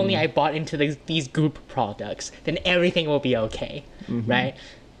 and if only I bought into these group products, then everything will be okay. Right?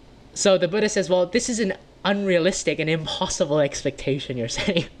 So the Buddha says, well, this is an unrealistic and impossible expectation you're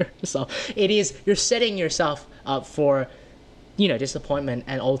setting for yourself. You're setting yourself up for, disappointment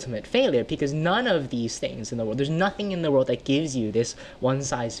and ultimate failure, because none of these things in the world, there's nothing in the world that gives you this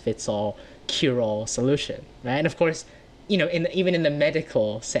one-size-fits-all cure-all solution, right? And of course, even in the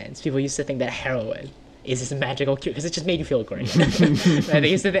medical sense, people used to think that heroin is this magical cure because it just made you feel great. Right?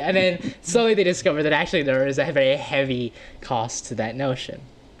 They used to and then slowly they discovered that actually there is a very heavy cost to that notion.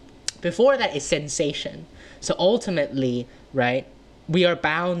 Before that is sensation. So ultimately, right, we are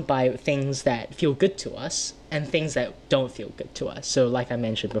bound by things that feel good to us and things that don't feel good to us. So like I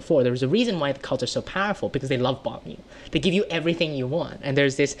mentioned before, there's a reason why the cults are so powerful, because they love bomb you. They give you everything you want. And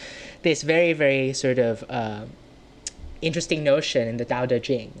there's this very, very sort of interesting notion in the Tao Te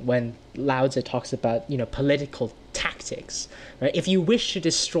Ching when Lao Tzu talks about, political tactics, right? If you wish to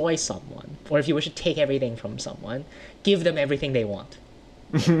destroy someone, or if you wish to take everything from someone, give them everything they want.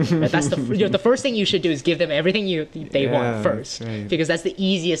 Right? That's the first thing you should do, is give them everything they want first, right. Because that's the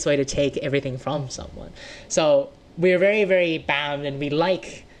easiest way to take everything from someone. So we're very, very bound, and we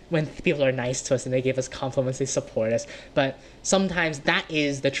like when people are nice to us and they give us compliments, they support us. But sometimes that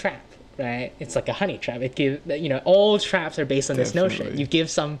is the trap, right? It's like a honey trap. All traps are based on this notion. You give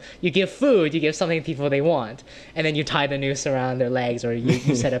food, you give something people they want, and then you tie the noose around their legs, or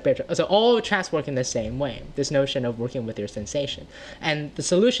you set up a. So all traps work in the same way. This notion of working with your sensation, and the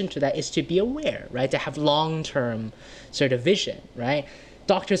solution to that is to be aware, right? To have long-term sort of vision, right?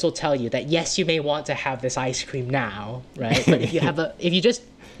 Doctors will tell you that yes, you may want to have this ice cream now, right? But if you just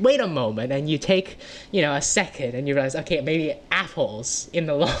wait a moment and you take, a second, and you realize, okay, maybe apples in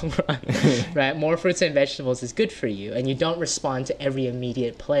the long run, right? More fruits and vegetables is good for you, and you don't respond to every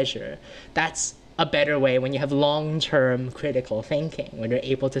immediate pleasure. That's a better way when you have long-term critical thinking, when you're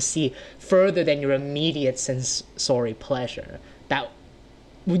able to see further than your immediate sensory pleasure. That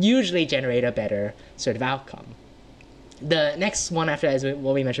would usually generate a better sort of outcome. The next one after that is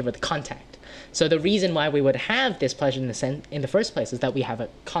what we mentioned with contact. So the reason why we would have this pleasure in the first place is that we have a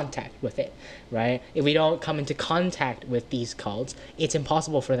contact with it, right? If we don't come into contact with these cults, it's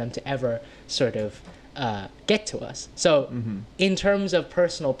impossible for them to ever sort of get to us. So in terms of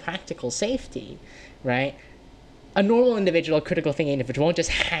personal practical safety, right, a normal individual, critical thinking individual, won't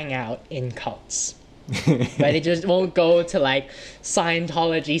just hang out in cults. Right? They just won't go to like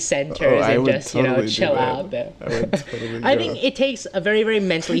Scientology centers and just chill out there. I think it takes a very, very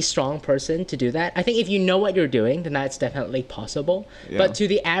mentally strong person to do that. I think if you know what you're doing, then that's definitely possible. Yeah. But to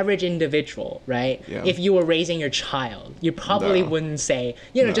the average individual, right? Yeah. If you were raising your child, you probably wouldn't say,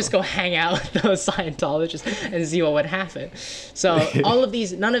 just go hang out with those Scientologists and see what would happen. So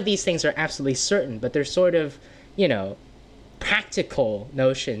none of these things are absolutely certain, but they're sort of, practical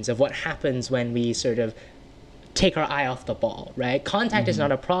notions of what happens when we sort of take our eye off the ball, right? Contact is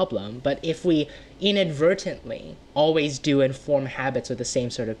not a problem, but if we inadvertently always do and form habits with the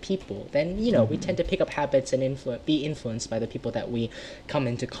same sort of people, then, we tend to pick up habits and be influenced by the people that we come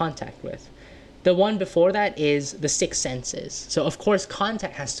into contact with. The one before that is the six senses. So, of course,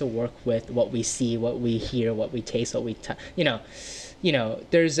 contact has to work with what we see, what we hear, what we taste, what we touch,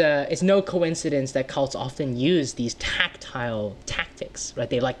 it's no coincidence that cults often use these tactile tactics, right?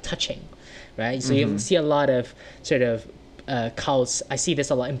 They like touching, right? So you see a lot of sort of cults. I see this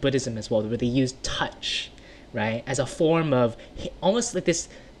a lot in Buddhism as well, where they use touch, right, as a form of almost like this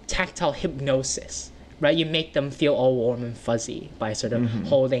tactile hypnosis, right? You make them feel all warm and fuzzy by sort of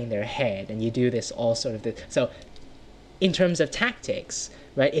holding their head, and you do this all sort of. So, in terms of tactics,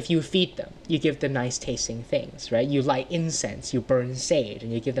 right? If you feed them, you give them nice tasting things, right? You light incense, you burn sage,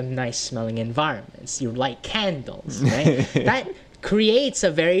 and you give them nice smelling environments. You light candles, right? That creates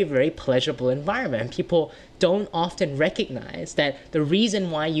a very, very pleasurable environment. And people don't often recognize that the reason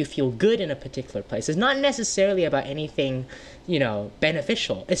why you feel good in a particular place is not necessarily about anything,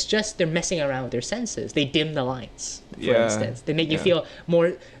 beneficial. It's just they're messing around with their senses. They dim the lights, for instance. They make you feel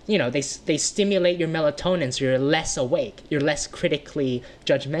more, they stimulate your melatonin, so you're less awake, you're less critically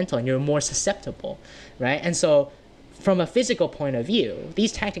judgmental, and you're more susceptible, right? And so from a physical point of view,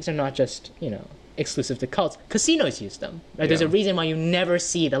 these tactics are not just, exclusive to cults. Casinos use them, right? There's a reason why you never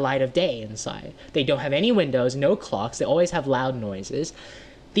see the light of day inside. They don't have any windows, no clocks. They always have loud noises.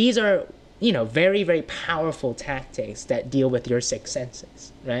 These are, very, very powerful tactics that deal with your six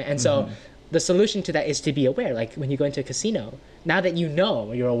senses, right? And so the solution to that is to be aware. Like when you go into a casino, now that you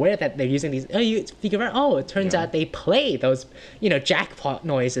know, you're aware that they're using these. Oh, you figure out. Oh, it turns out they play those, jackpot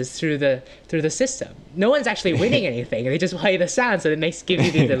noises through the system. No one's actually winning anything. They just play the sound, so it gives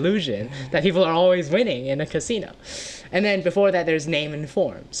you the delusion that people are always winning in a casino. And then before that, there's name and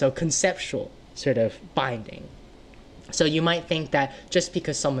form. So conceptual sort of binding. So you might think that just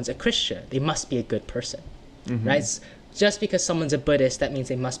because someone's a Christian, they must be a good person, right? Just because someone's a Buddhist, that means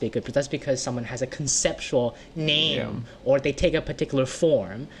they must be a good person. That's because someone has a conceptual name or they take a particular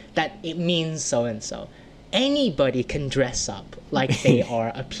form, that it means so-and-so. Anybody can dress up like they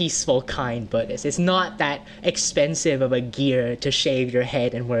are a peaceful, kind Buddhist. It's not that expensive of a gear to shave your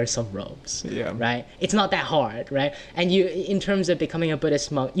head and wear some robes, right? It's not that hard, right? And you, in terms of becoming a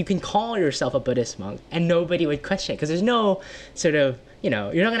Buddhist monk, you can call yourself a Buddhist monk and nobody would question it because there's no sort of, you're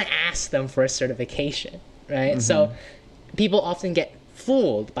not going to ask them for a certification, right? So people often get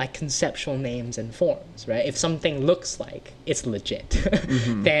fooled by conceptual names and forms, right? If something looks like it's legit,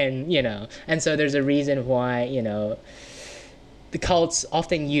 then, and so there's a reason why, the cults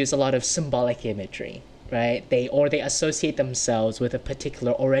often use a lot of symbolic imagery, right? They associate themselves with a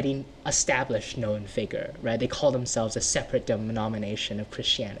particular already established known figure, right? They call themselves a separate denomination of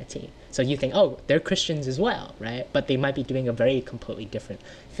Christianity. So you think, oh, they're Christians as well, right? But they might be doing a very completely different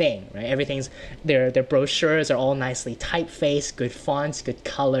thing, right? Everything's, their brochures are all nicely typeface, good fonts, good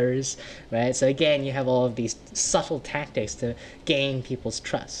colors, right? So again, you have all of these subtle tactics to gain people's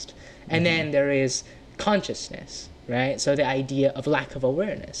trust. And then there is consciousness, right? So the idea of lack of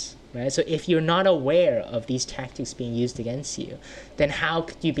awareness, right? So if you're not aware of these tactics being used against you, then how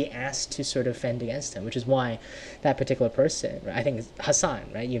could you be asked to sort of fend against them? Which is why that particular person, right, I think it's Hassan,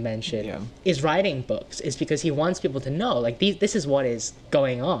 right, you mentioned, is writing books, is because he wants people to know, like, this is what is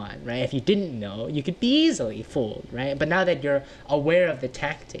going on, right? If you didn't know, you could be easily fooled, right? But now that you're aware of the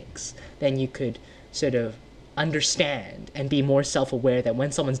tactics, then you could sort of understand and be more self-aware that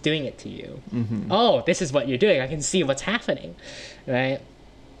when someone's doing it to you, oh, this is what you're doing, I can see what's happening, right?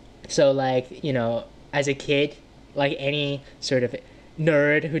 So, like, as a kid, like any sort of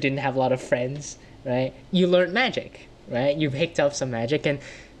nerd who didn't have a lot of friends, right, you learned magic, right? You picked up some magic, and,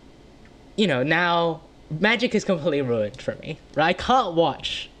 now magic is completely ruined for me, right? I can't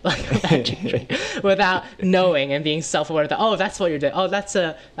watch, like, a magic trick without knowing and being self-aware that, oh, that's what you're doing. Oh, that's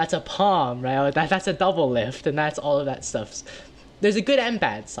a palm, right? Oh, that's a double lift, and that's all of that stuff. There's a good and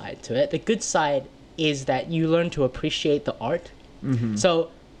bad side to it. The good side is that you learn to appreciate the art.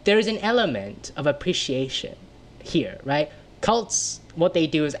 So there is an element of appreciation here, right? Cults, what they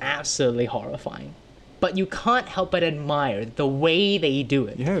do is absolutely horrifying. But you can't help but admire the way they do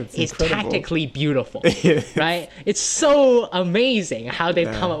it. Yeah, it's It's incredible. tactically beautiful, right? It's so amazing how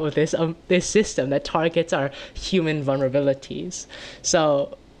they've come up with this system that targets our human vulnerabilities.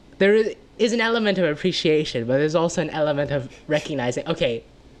 So there is an element of appreciation, but there's also an element of recognizing, okay,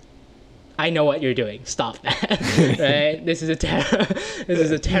 I know what you're doing. Stop that, right? This is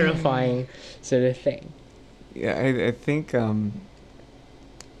a terrifying sort of thing. Yeah, I think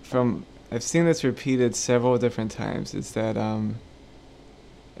I've seen this repeated several different times. Is that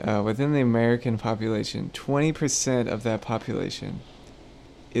within the American population, 20% of that population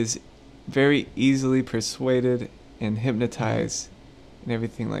is very easily persuaded and hypnotized and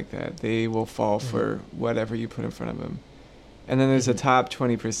everything like that. They will fall for whatever you put in front of them. And then there's a top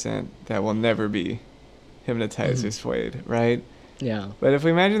 20% that will never be hypnotized or swayed, right? Yeah. But if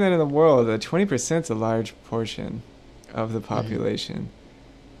we imagine that in the world, that 20% is a large portion of the population.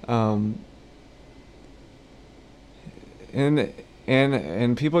 And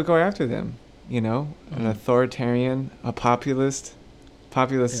people go after them, an authoritarian, a populist.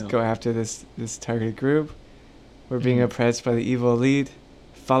 Populists go after this targeted group. We're being oppressed by the evil elite.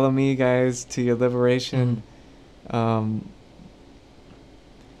 Follow me, guys, to your liberation.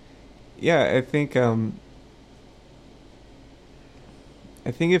 Yeah, I think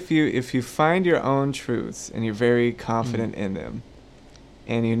if you find your own truths and you're very confident in them,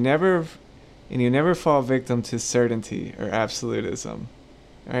 and you never fall victim to certainty or absolutism,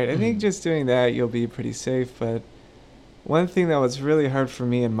 all right, I think just doing that you'll be pretty safe. But one thing that was really hard for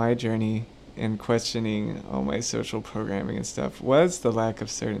me in my journey in questioning all my social programming and stuff was the lack of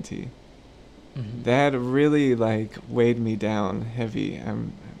certainty. That really weighed me down heavy.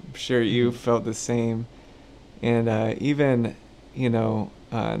 I'm sure you felt the same. And even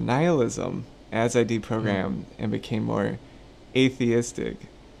nihilism, as I deprogrammed and became more atheistic.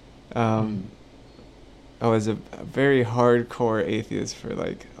 I was a very hardcore atheist for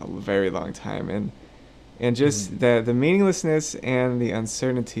a very long time, and just the meaninglessness and the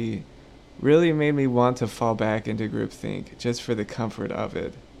uncertainty really made me want to fall back into groupthink just for the comfort of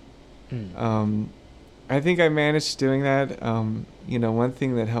it. I think I managed doing that. One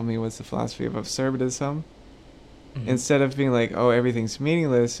thing that helped me was the philosophy of absurdism. Instead of being like, oh, everything's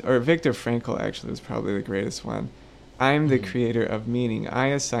meaningless, or Viktor Frankl actually was probably the greatest one. I'm the creator of meaning. I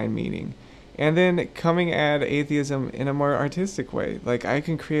assign meaning. And then coming at atheism in a more artistic way. Like, I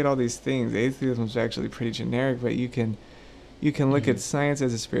can create all these things. Atheism is actually pretty generic, but you can look at science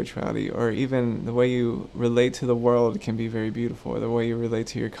as a spirituality, or even the way you relate to the world can be very beautiful, or the way you relate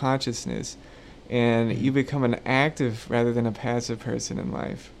to your consciousness. And you become an active rather than a passive person in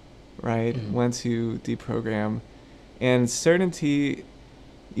life, right? Once you deprogram. And certainty,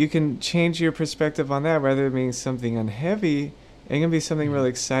 you can change your perspective on that rather than being something unheavy. It can be something really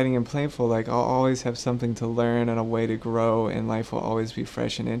exciting and playful, like I'll always have something to learn and a way to grow, and life will always be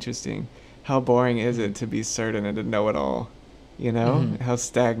fresh and interesting. How boring is it to be certain and to know it all? How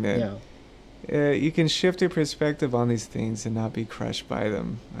stagnant. Yeah. You can shift your perspective on these things and not be crushed by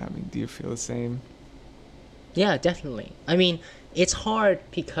them. I mean, do you feel the same? Yeah, definitely. I mean, it's hard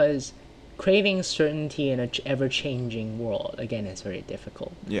because craving certainty in an ever-changing world, again, is very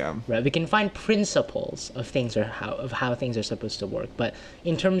difficult. Yeah. Right? We can find principles of things or how things are supposed to work, but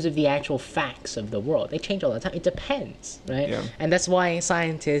in terms of the actual facts of the world, they change all the time. It depends, right? Yeah. And that's why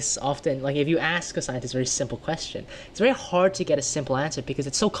scientists often, like, if you ask a scientist a very simple question, it's very hard to get a simple answer because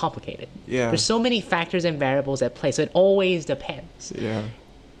it's so complicated. Yeah. There's so many factors and variables at play, so it always depends. Yeah.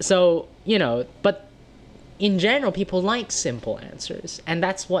 So, but in general, people like simple answers, and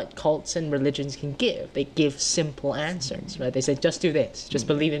that's what cults and religions can give. They give simple answers, right? They say, just do this, just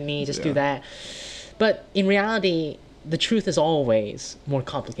believe in me, just do that. But in reality, the truth is always more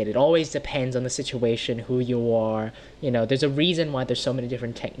complicated. It always depends on the situation, who you are. There's a reason why there's so many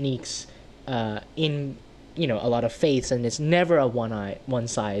different techniques in, a lot of faiths, and it's never a one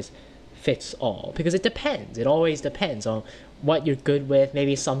size fits all, because it depends. It always depends on what you're good with.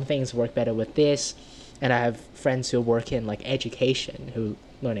 Maybe some things work better with this. And I have friends who work in like education, who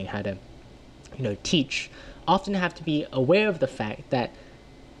learning how to, teach, often have to be aware of the fact that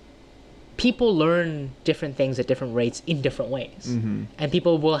people learn different things at different rates in different ways. And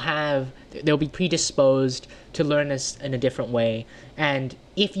people they'll be predisposed to learn in a different way. And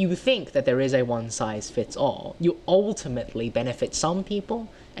if you think that there is a one size fits all, you ultimately benefit some people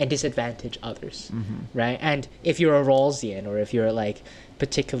and disadvantage others, right? And if you're a Rawlsian, or if you're like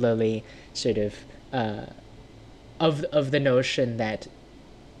particularly sort of of the notion that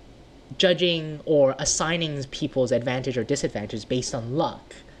judging or assigning people's advantage or disadvantage based on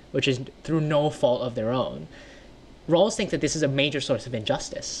luck, which is through no fault of their own, Rawls thinks that this is a major source of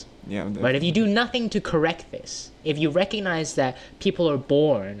injustice. Yeah, right? If you do nothing to correct this, if you recognize that people are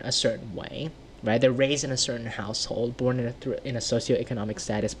born a certain way, right? They're raised in a certain household, born in a socioeconomic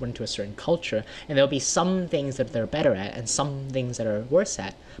status, born into a certain culture, and there'll be some things that they're better at and some things that are worse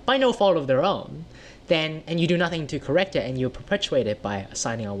at, by no fault of their own, and you do nothing to correct it, and you perpetuate it by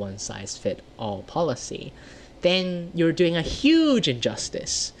assigning a one-size-fit-all policy, then you're doing a huge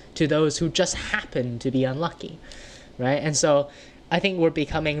injustice to those who just happen to be unlucky, right? And so I think we're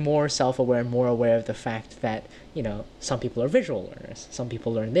becoming more self-aware and more aware of the fact that, some people are visual learners. Some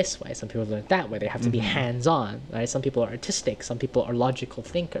people learn this way. Some people learn that way. They have to be hands-on, right? Some people are artistic. Some people are logical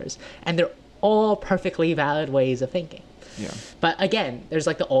thinkers. And they're all perfectly valid ways of thinking. Yeah. But again, there's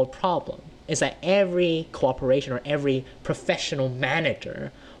like the old problem. Is that every cooperation or every professional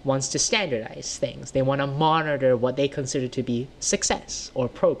manager wants to standardize things. They want to monitor what they consider to be success or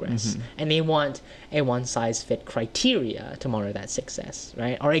progress. And they want a one-size-fit criteria to monitor that success,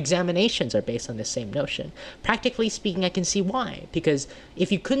 right? Our examinations are based on the same notion. Practically speaking, I can see why. Because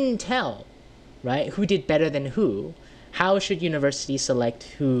if you couldn't tell, right, who did better than who, how should universities select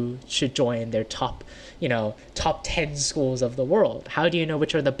who should join their top 10 schools of the world? How do you know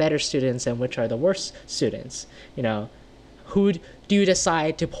which are the better students and which are the worst students? Who do you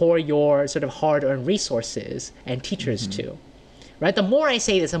decide to pour your sort of hard-earned resources and teachers to? Right? The more I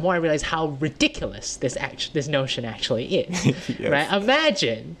say this, the more I realize how ridiculous this notion actually is. Yes. Right?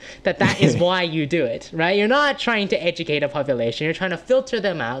 Imagine that is why you do it. Right? You're not trying to educate a population. You're trying to filter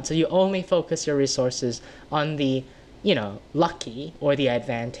them out, so you only focus your resources on the lucky or the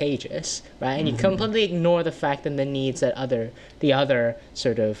advantageous, right? And you completely ignore the fact and the needs that the other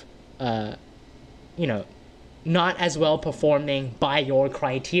sort of, not as well performing by your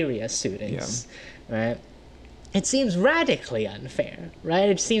criteria students, right? It seems radically unfair, right?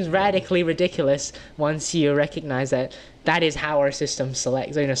 It seems radically ridiculous once you recognize that is how our system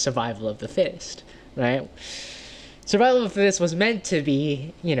selects, survival of the fittest, right? Survival of the fittest was meant to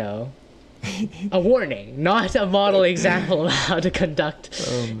be, a warning, not a model example of how to conduct,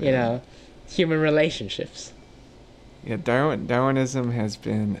 human relationships. Yeah, Darwinism has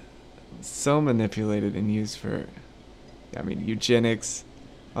been so manipulated and used for, I mean, eugenics,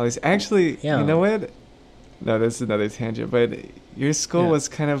 all these. Actually, Yeah. you know what? No, this is another tangent, but your school was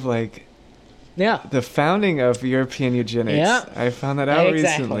kind of like the founding of European eugenics. Yeah. I found that out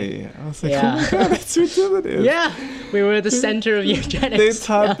recently. I was like, oh my God, that's ridiculous. Yeah, we were the center of eugenics.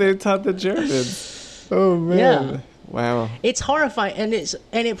 They taught the Germans. Oh man. Yeah. Wow. It's horrifying, and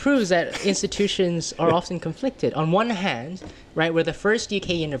it proves that institutions are often conflicted. On one hand, right, we're the first UK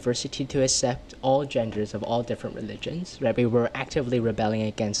university to accept all genders of all different religions. Right, we were actively rebelling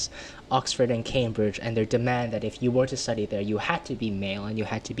against Oxford and Cambridge and their demand that if you were to study there, you had to be male and you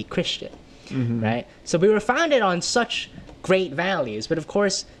had to be Christian. Mm-hmm. Right, so we were founded on such great values, but of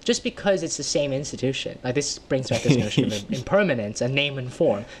course, just because it's the same institution, like this brings back this notion of impermanence and name and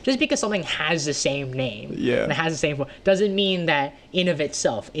form. Just because something has the same name and has the same form doesn't mean that in of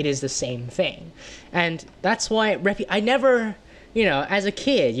itself it is the same thing. And that's why I never, as a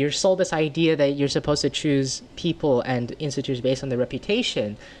kid, you're sold this idea that you're supposed to choose people and institutions based on their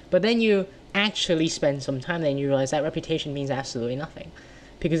reputation, but then you actually spend some time and you realize that reputation means absolutely nothing,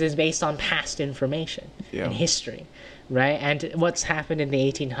 because it's based on past information and history. Right, and what's happened in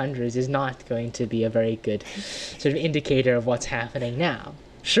the 1800s is not going to be a very good sort of indicator of what's happening now.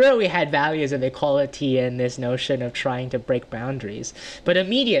 Sure, we had values of equality and this notion of trying to break boundaries, but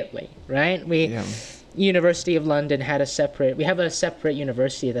immediately, right, University of London had we have a separate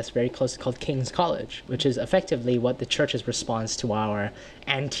university that's very close called King's College, which is effectively what the church's response to our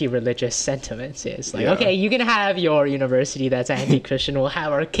anti-religious sentiments is. Like, okay, you can have your university that's anti-Christian, we'll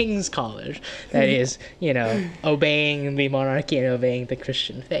have our King's College that is, obeying the monarchy and obeying the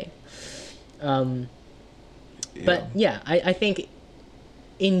Christian faith. But I think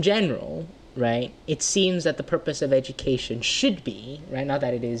in general, right, it seems that the purpose of education should be, right, not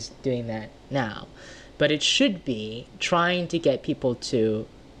that it is doing that now, but it should be trying to get people to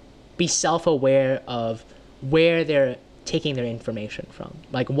be self-aware of where they're taking their information from,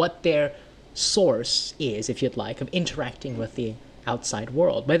 like what their source is, if you'd like, of interacting with the outside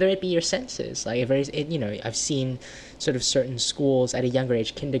world, whether it be your senses. Like I've seen sort of certain schools at a younger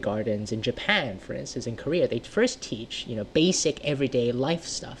age, kindergartens in Japan, for instance, in Korea, they first teach basic everyday life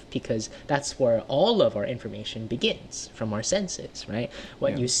stuff, because that's where all of our information begins, from our senses, right?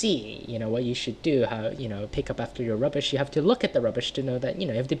 What you see, what you should do, how pick up after your rubbish. You have to look at the rubbish to know that you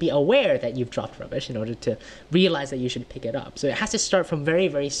have to be aware that you've dropped rubbish in order to realize that you should pick it up. So it has to start from very,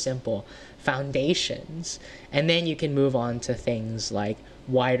 very simple foundations, and then you can move on to things like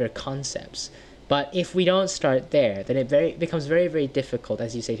wider concepts. But if we don't start there, then it becomes very, very difficult,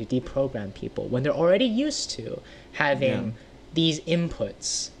 as you say, to deprogram people when they're already used to having these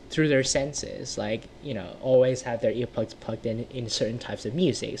inputs through their senses, like always have their earplugs plugged in certain types of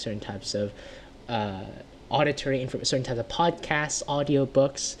music, certain types of auditory information, certain types of podcasts,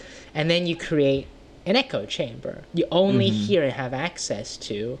 audiobooks, and then you create an echo chamber. You only hear and have access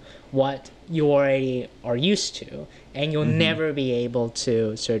to what you already are used to, and you'll never be able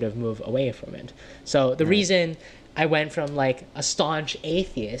to sort of move away from it. So the reason I went from like a staunch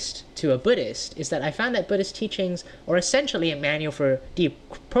atheist to a Buddhist is that I found that Buddhist teachings are essentially a manual for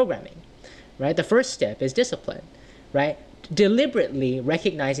deprogramming, right? The first step is discipline, right? Deliberately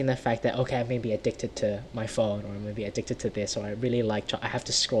recognizing the fact that, okay, I may be addicted to my phone, or I may be addicted to this, or I have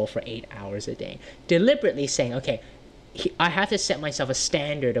to scroll for 8 hours a day. Deliberately saying, okay, I have to set myself a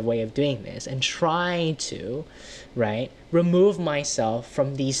standard of way of doing this, and try to, right, remove myself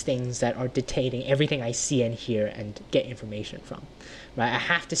from these things that are dictating everything I see and hear and get information from, right? I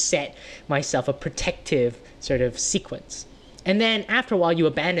have to set myself a protective sort of sequence. And then after a while, you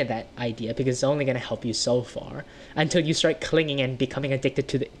abandon that idea, because it's only going to help you so far, until you start clinging and becoming addicted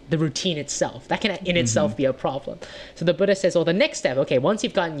to the routine itself. That can in itself be a problem. So the Buddha says, well, the next step, okay, once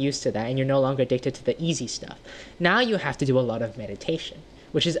you've gotten used to that and you're no longer addicted to the easy stuff, now you have to do a lot of meditation,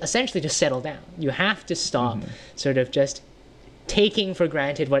 which is essentially just settle down. You have to stop sort of just taking for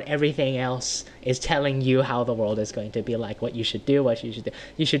granted what everything else is telling you how the world is going to be like, what you should do, what you should do.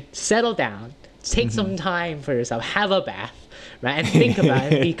 You should settle down, take some time for yourself, have a bath, right, and think about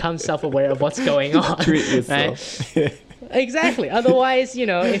it, and become self-aware of what's going on. Treat yourself. Right? Exactly. Otherwise,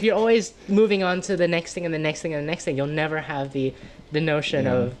 if you're always moving on to the next thing and the next thing and the next thing, you'll never have the notion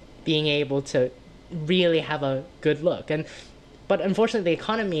of being able to really have a good look. But unfortunately, the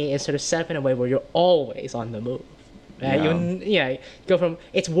economy is sort of set up in a way where you're always on the move. Right? You go from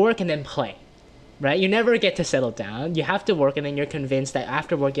it's work and then play. Right? You never get to settle down. You have to work, and then you're convinced that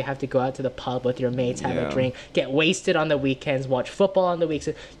after work you have to go out to the pub with your mates, have a drink, get wasted on the weekends, watch football on the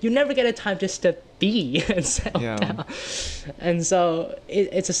weekends. You never get a time just to be and settle down. And so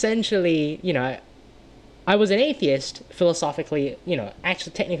it's essentially, I was an atheist philosophically,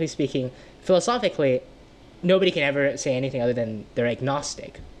 actually, technically speaking, philosophically, nobody can ever say anything other than they're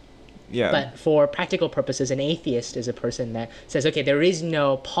agnostic. Yeah. But for practical purposes, an atheist is a person that says, okay, there is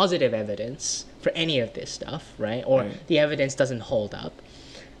no positive evidence for any of this stuff, right? Or the evidence doesn't hold up.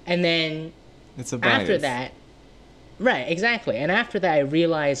 And then it's a bias. After that, right, exactly. And after that, I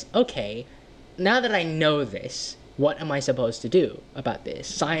realized, okay, now that I know this, what am I supposed to do about this?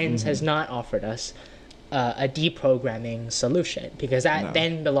 Science has not offered us a deprogramming solution, because that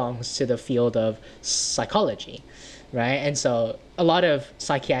then belongs to the field of psychology, right? And so a lot of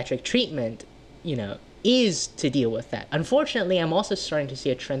psychiatric treatment, is to deal with that. Unfortunately, I'm also starting to see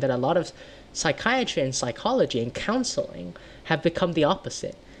a trend that a lot of psychiatry and psychology and counseling have become the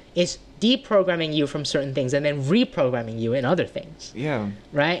opposite. It's deprogramming you from certain things and then reprogramming you in other things. Yeah.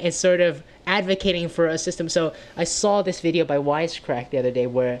 Right? It's sort of advocating for a system. So I saw this video by Wisecrack the other day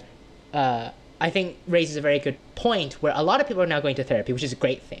where I think raises a very good point, where a lot of people are now going to therapy, which is a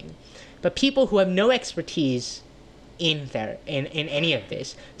great thing. But people who have no expertise in any of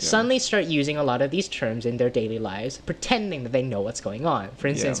this suddenly start using a lot of these terms in their daily lives, pretending that they know what's going on. For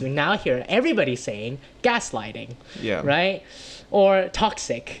instance, we now hear everybody saying gaslighting, right? Or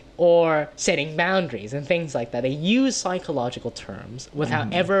toxic, or setting boundaries, and things like that. They use psychological terms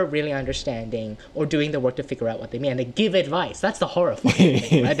without ever really understanding or doing the work to figure out what they mean. And they give advice. That's the horrifying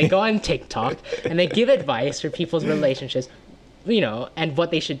thing, right? They go on TikTok and they give advice for people's relationships, and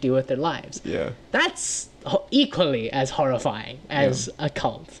what they should do with their lives. Yeah. That's equally as horrifying as a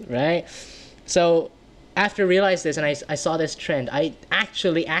cult, right? So after realizing this, and I saw this trend, I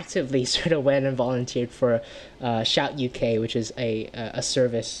actually actively sort of went and volunteered for Shout UK, which is a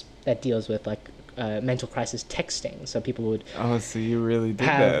service that deals with mental crisis texting. So people would so you really did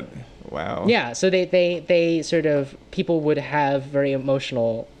that. Wow. Yeah, so they sort of, people would have very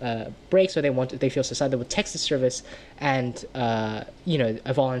emotional breaks, or they feel suicidal, they would text the service, and a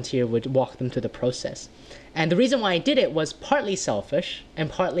volunteer would walk them through the process. And the reason why I did it was partly selfish and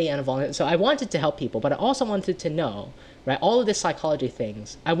partly involuntary. So I wanted to help people, but I also wanted to know, right, all of the psychology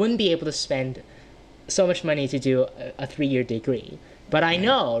things. I wouldn't be able to spend so much money to do a 3-year degree. But I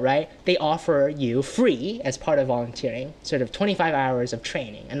know, right, they offer you free, as part of volunteering, sort of 25 hours of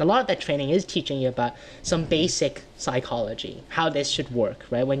training. And a lot of that training is teaching you about some basic psychology, how this should work,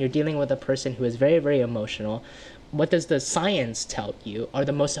 right? When you're dealing with a person who is very, very emotional, what does the science tell you are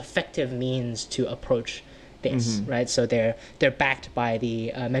the most effective means to approach this, right? So they're backed by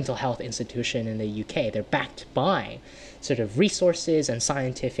the mental health institution in the UK. They're backed by sort of resources and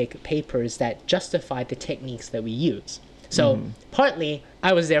scientific papers that justify the techniques that we use. So partly,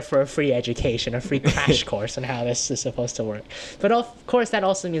 I was there for a free education, a free crash course on how this is supposed to work. But of course, that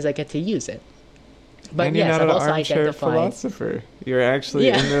also means I get to use it. But and you're yes, not I've an also armchair identified... philosopher. You're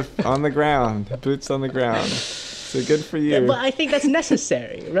actually on the ground, boots on the ground. So good for you. But I think that's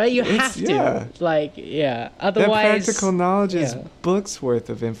necessary, right? You have to. Otherwise... That practical knowledge is books worth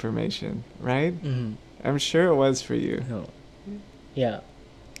of information, right? I'm sure it was for you. Yeah.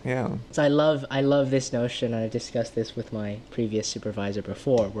 So I love this notion, and I've discussed this with my previous supervisor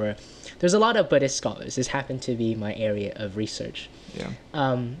before, where there's a lot of Buddhist scholars. This happened to be my area of research.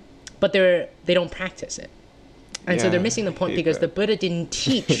 But they don't practice it. And so they're missing the point, because the Buddha didn't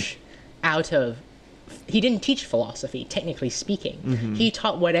teach he didn't teach philosophy, technically speaking. He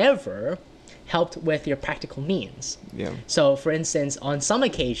taught whatever helped with your practical means. So, for instance, on some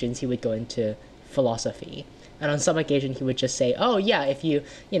occasions, he would go into philosophy. And on some occasion, he would just say, oh, yeah, if you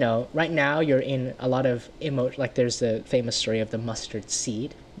right now you're in a lot of like there's the famous story of the mustard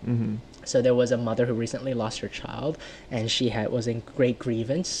seed. So there was a mother who recently lost her child, and she was in great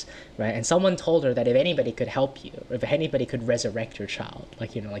grievance, right? And someone told her that if anybody could help you, or if anybody could resurrect your child,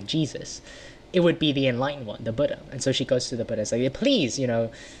 like Jesus, it would be the enlightened one, the Buddha. And so she goes to the Buddha and says, please,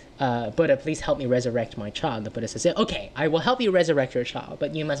 Buddha, please help me resurrect my child. The Buddha says, okay, I will help you resurrect your child,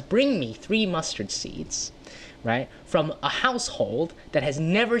 but you must bring me 3 mustard seeds, right, from a household that has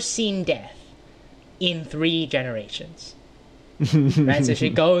never seen death in 3 generations. Right, so she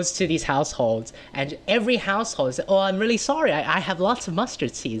goes to these households, and every household says, oh, I'm really sorry, I have lots of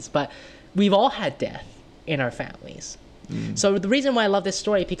mustard seeds, but we've all had death in our families. So the reason why I love this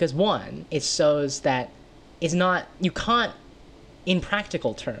story, because one, it shows that you can't, in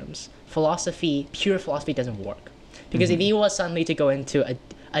practical terms, pure philosophy doesn't work. Because if you was suddenly to go into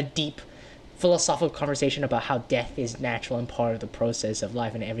a deep philosophical conversation about how death is natural and part of the process of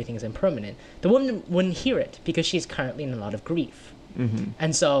life and everything is impermanent, the woman wouldn't hear it, because she's currently in a lot of grief.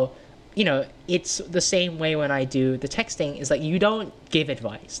 And so, it's the same way when I do the texting, is like, you don't give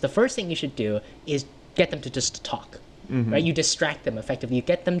advice. The first thing you should do is get them to just talk, right? You distract them effectively. You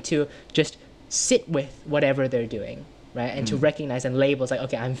get them to just sit with whatever they're doing, right? And to recognize and label, like,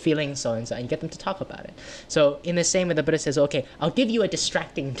 okay, I'm feeling so-and-so, and get them to talk about it. So in the same way, the Buddha says, okay, I'll give you a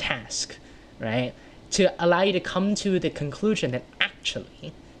distracting task, right? To allow you to come to the conclusion that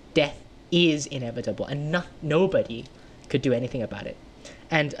actually death is inevitable and nobody could do anything about it.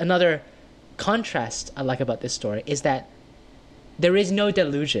 And another contrast I like about this story is that there is no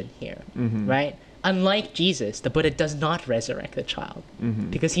delusion here, right? Unlike Jesus, the Buddha does not resurrect the child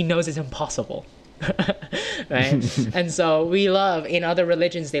because he knows it's impossible, right? And so we love, in other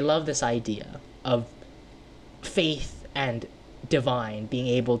religions, they love this idea of faith and divine being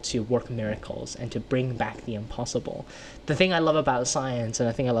able to work miracles and to bring back the impossible. The thing I love about science, and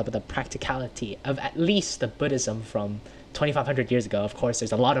the thing I love about the practicality of at least the Buddhism from 2,500 years ago, of course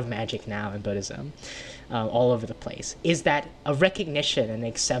there's a lot of magic now in Buddhism, all over the place, is that a recognition and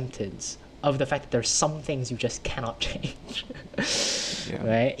acceptance of the fact that there's some things you just cannot change.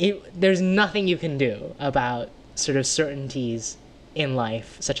 Right? There's nothing you can do about sort of certainties in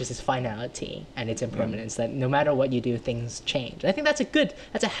life, such as its finality and its impermanence, that no matter what you do, things change. And I think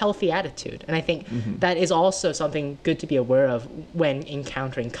that's a healthy attitude. And I think that is also something good to be aware of when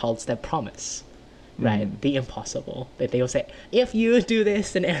encountering cults that promise, right, the impossible. That they will say, if you do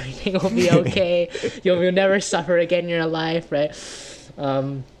this, then everything will be okay. You'll never suffer again in your life, right?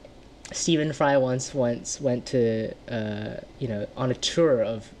 Stephen Fry once went to, on a tour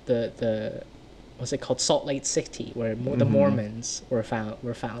of the what's it called, Salt Lake City, where the Mormons were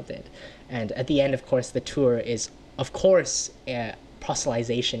founded. And at the end, of course, the tour is, of course,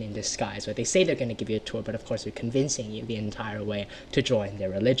 proselytization in disguise, right? They say they're going to give you a tour, but of course they're convincing you the entire way to join their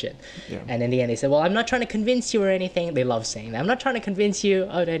religion. And in the end, they said, well, I'm not trying to convince you or anything. They love saying that. I'm not trying to convince you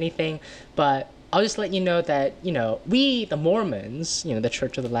of anything, but I'll just let you know that, we, the Mormons, the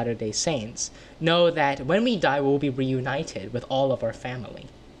Church of the Latter-day Saints, know that when we die, we'll be reunited with all of our family,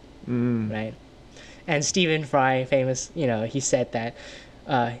 right? And Stephen Fry, famous, he said that,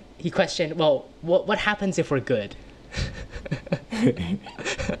 he questioned, well, what happens if we're good?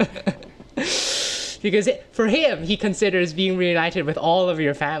 Because for him, he considers being reunited with all of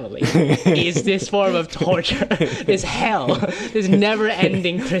your family is this form of torture, this hell, this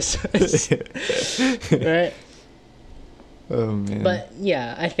never-ending Christmas, right? Oh, man. But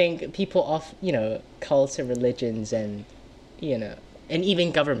yeah, I think people cults and religions and, and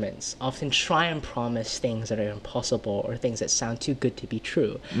even governments often try and promise things that are impossible or things that sound too good to be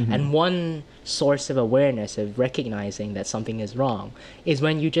true. And one source of awareness of recognizing that something is wrong is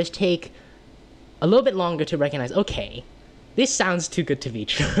when you just take a little bit longer to recognize, okay, this sounds too good to be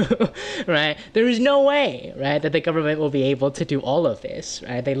true, right? There is no way, right, that the government will be able to do all of this,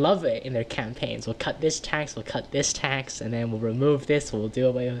 right? They love it in their campaigns. We'll cut this tax, and then we'll remove this, we'll do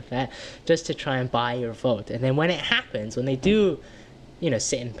away with that, just to try and buy your vote. And then when it happens, when they do,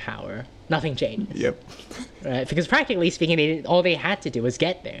 sit in power, nothing changes. Right? Because practically speaking, all they had to do was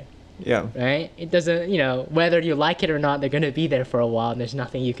get there. Right? It doesn't, whether you like it or not, they're going to be there for a while, and there's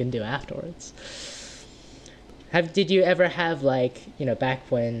nothing you can do afterwards. Did you ever have, back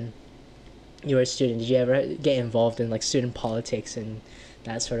when you were a student, did you ever get involved in, student politics and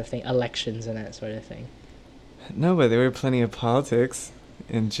that sort of thing, elections and that sort of thing? No, but there were plenty of politics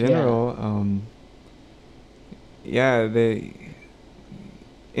in general.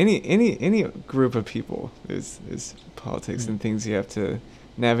 Any group of people, there's politics and things you have to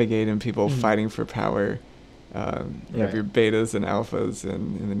navigate, and people fighting for power. You have your betas and alphas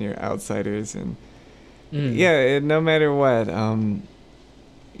and then your outsiders, and no matter what,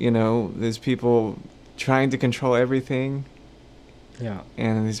 there's people trying to control everything,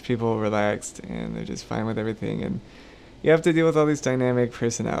 and there's people relaxed and they're just fine with everything, and you have to deal with all these dynamic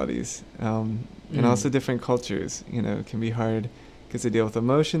personalities, and also different cultures. It can be hard because they deal with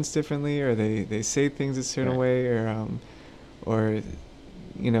emotions differently, or they say things a certain way, or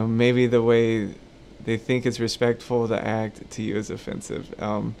maybe the way they think it's respectful to act to you is offensive.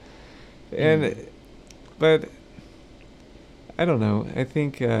 But I don't know. I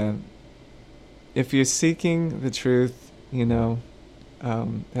think if you're seeking the truth,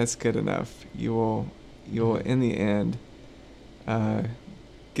 that's good enough. You will in the end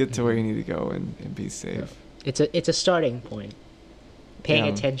get to where you need to go and be safe. It's a starting point. Paying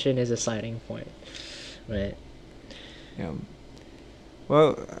attention is a starting point, right? Yeah.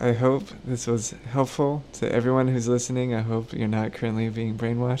 Well, I hope this was helpful to everyone who's listening. I hope you're not currently being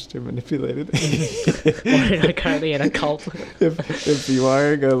brainwashed or manipulated. Or you're not currently in a cult. If you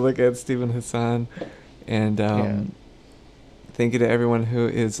are, go look at Stephen Hassan. And thank you to everyone who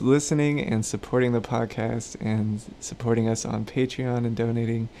is listening and supporting the podcast and supporting us on Patreon and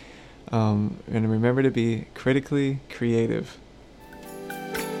donating. And remember to be critically creative.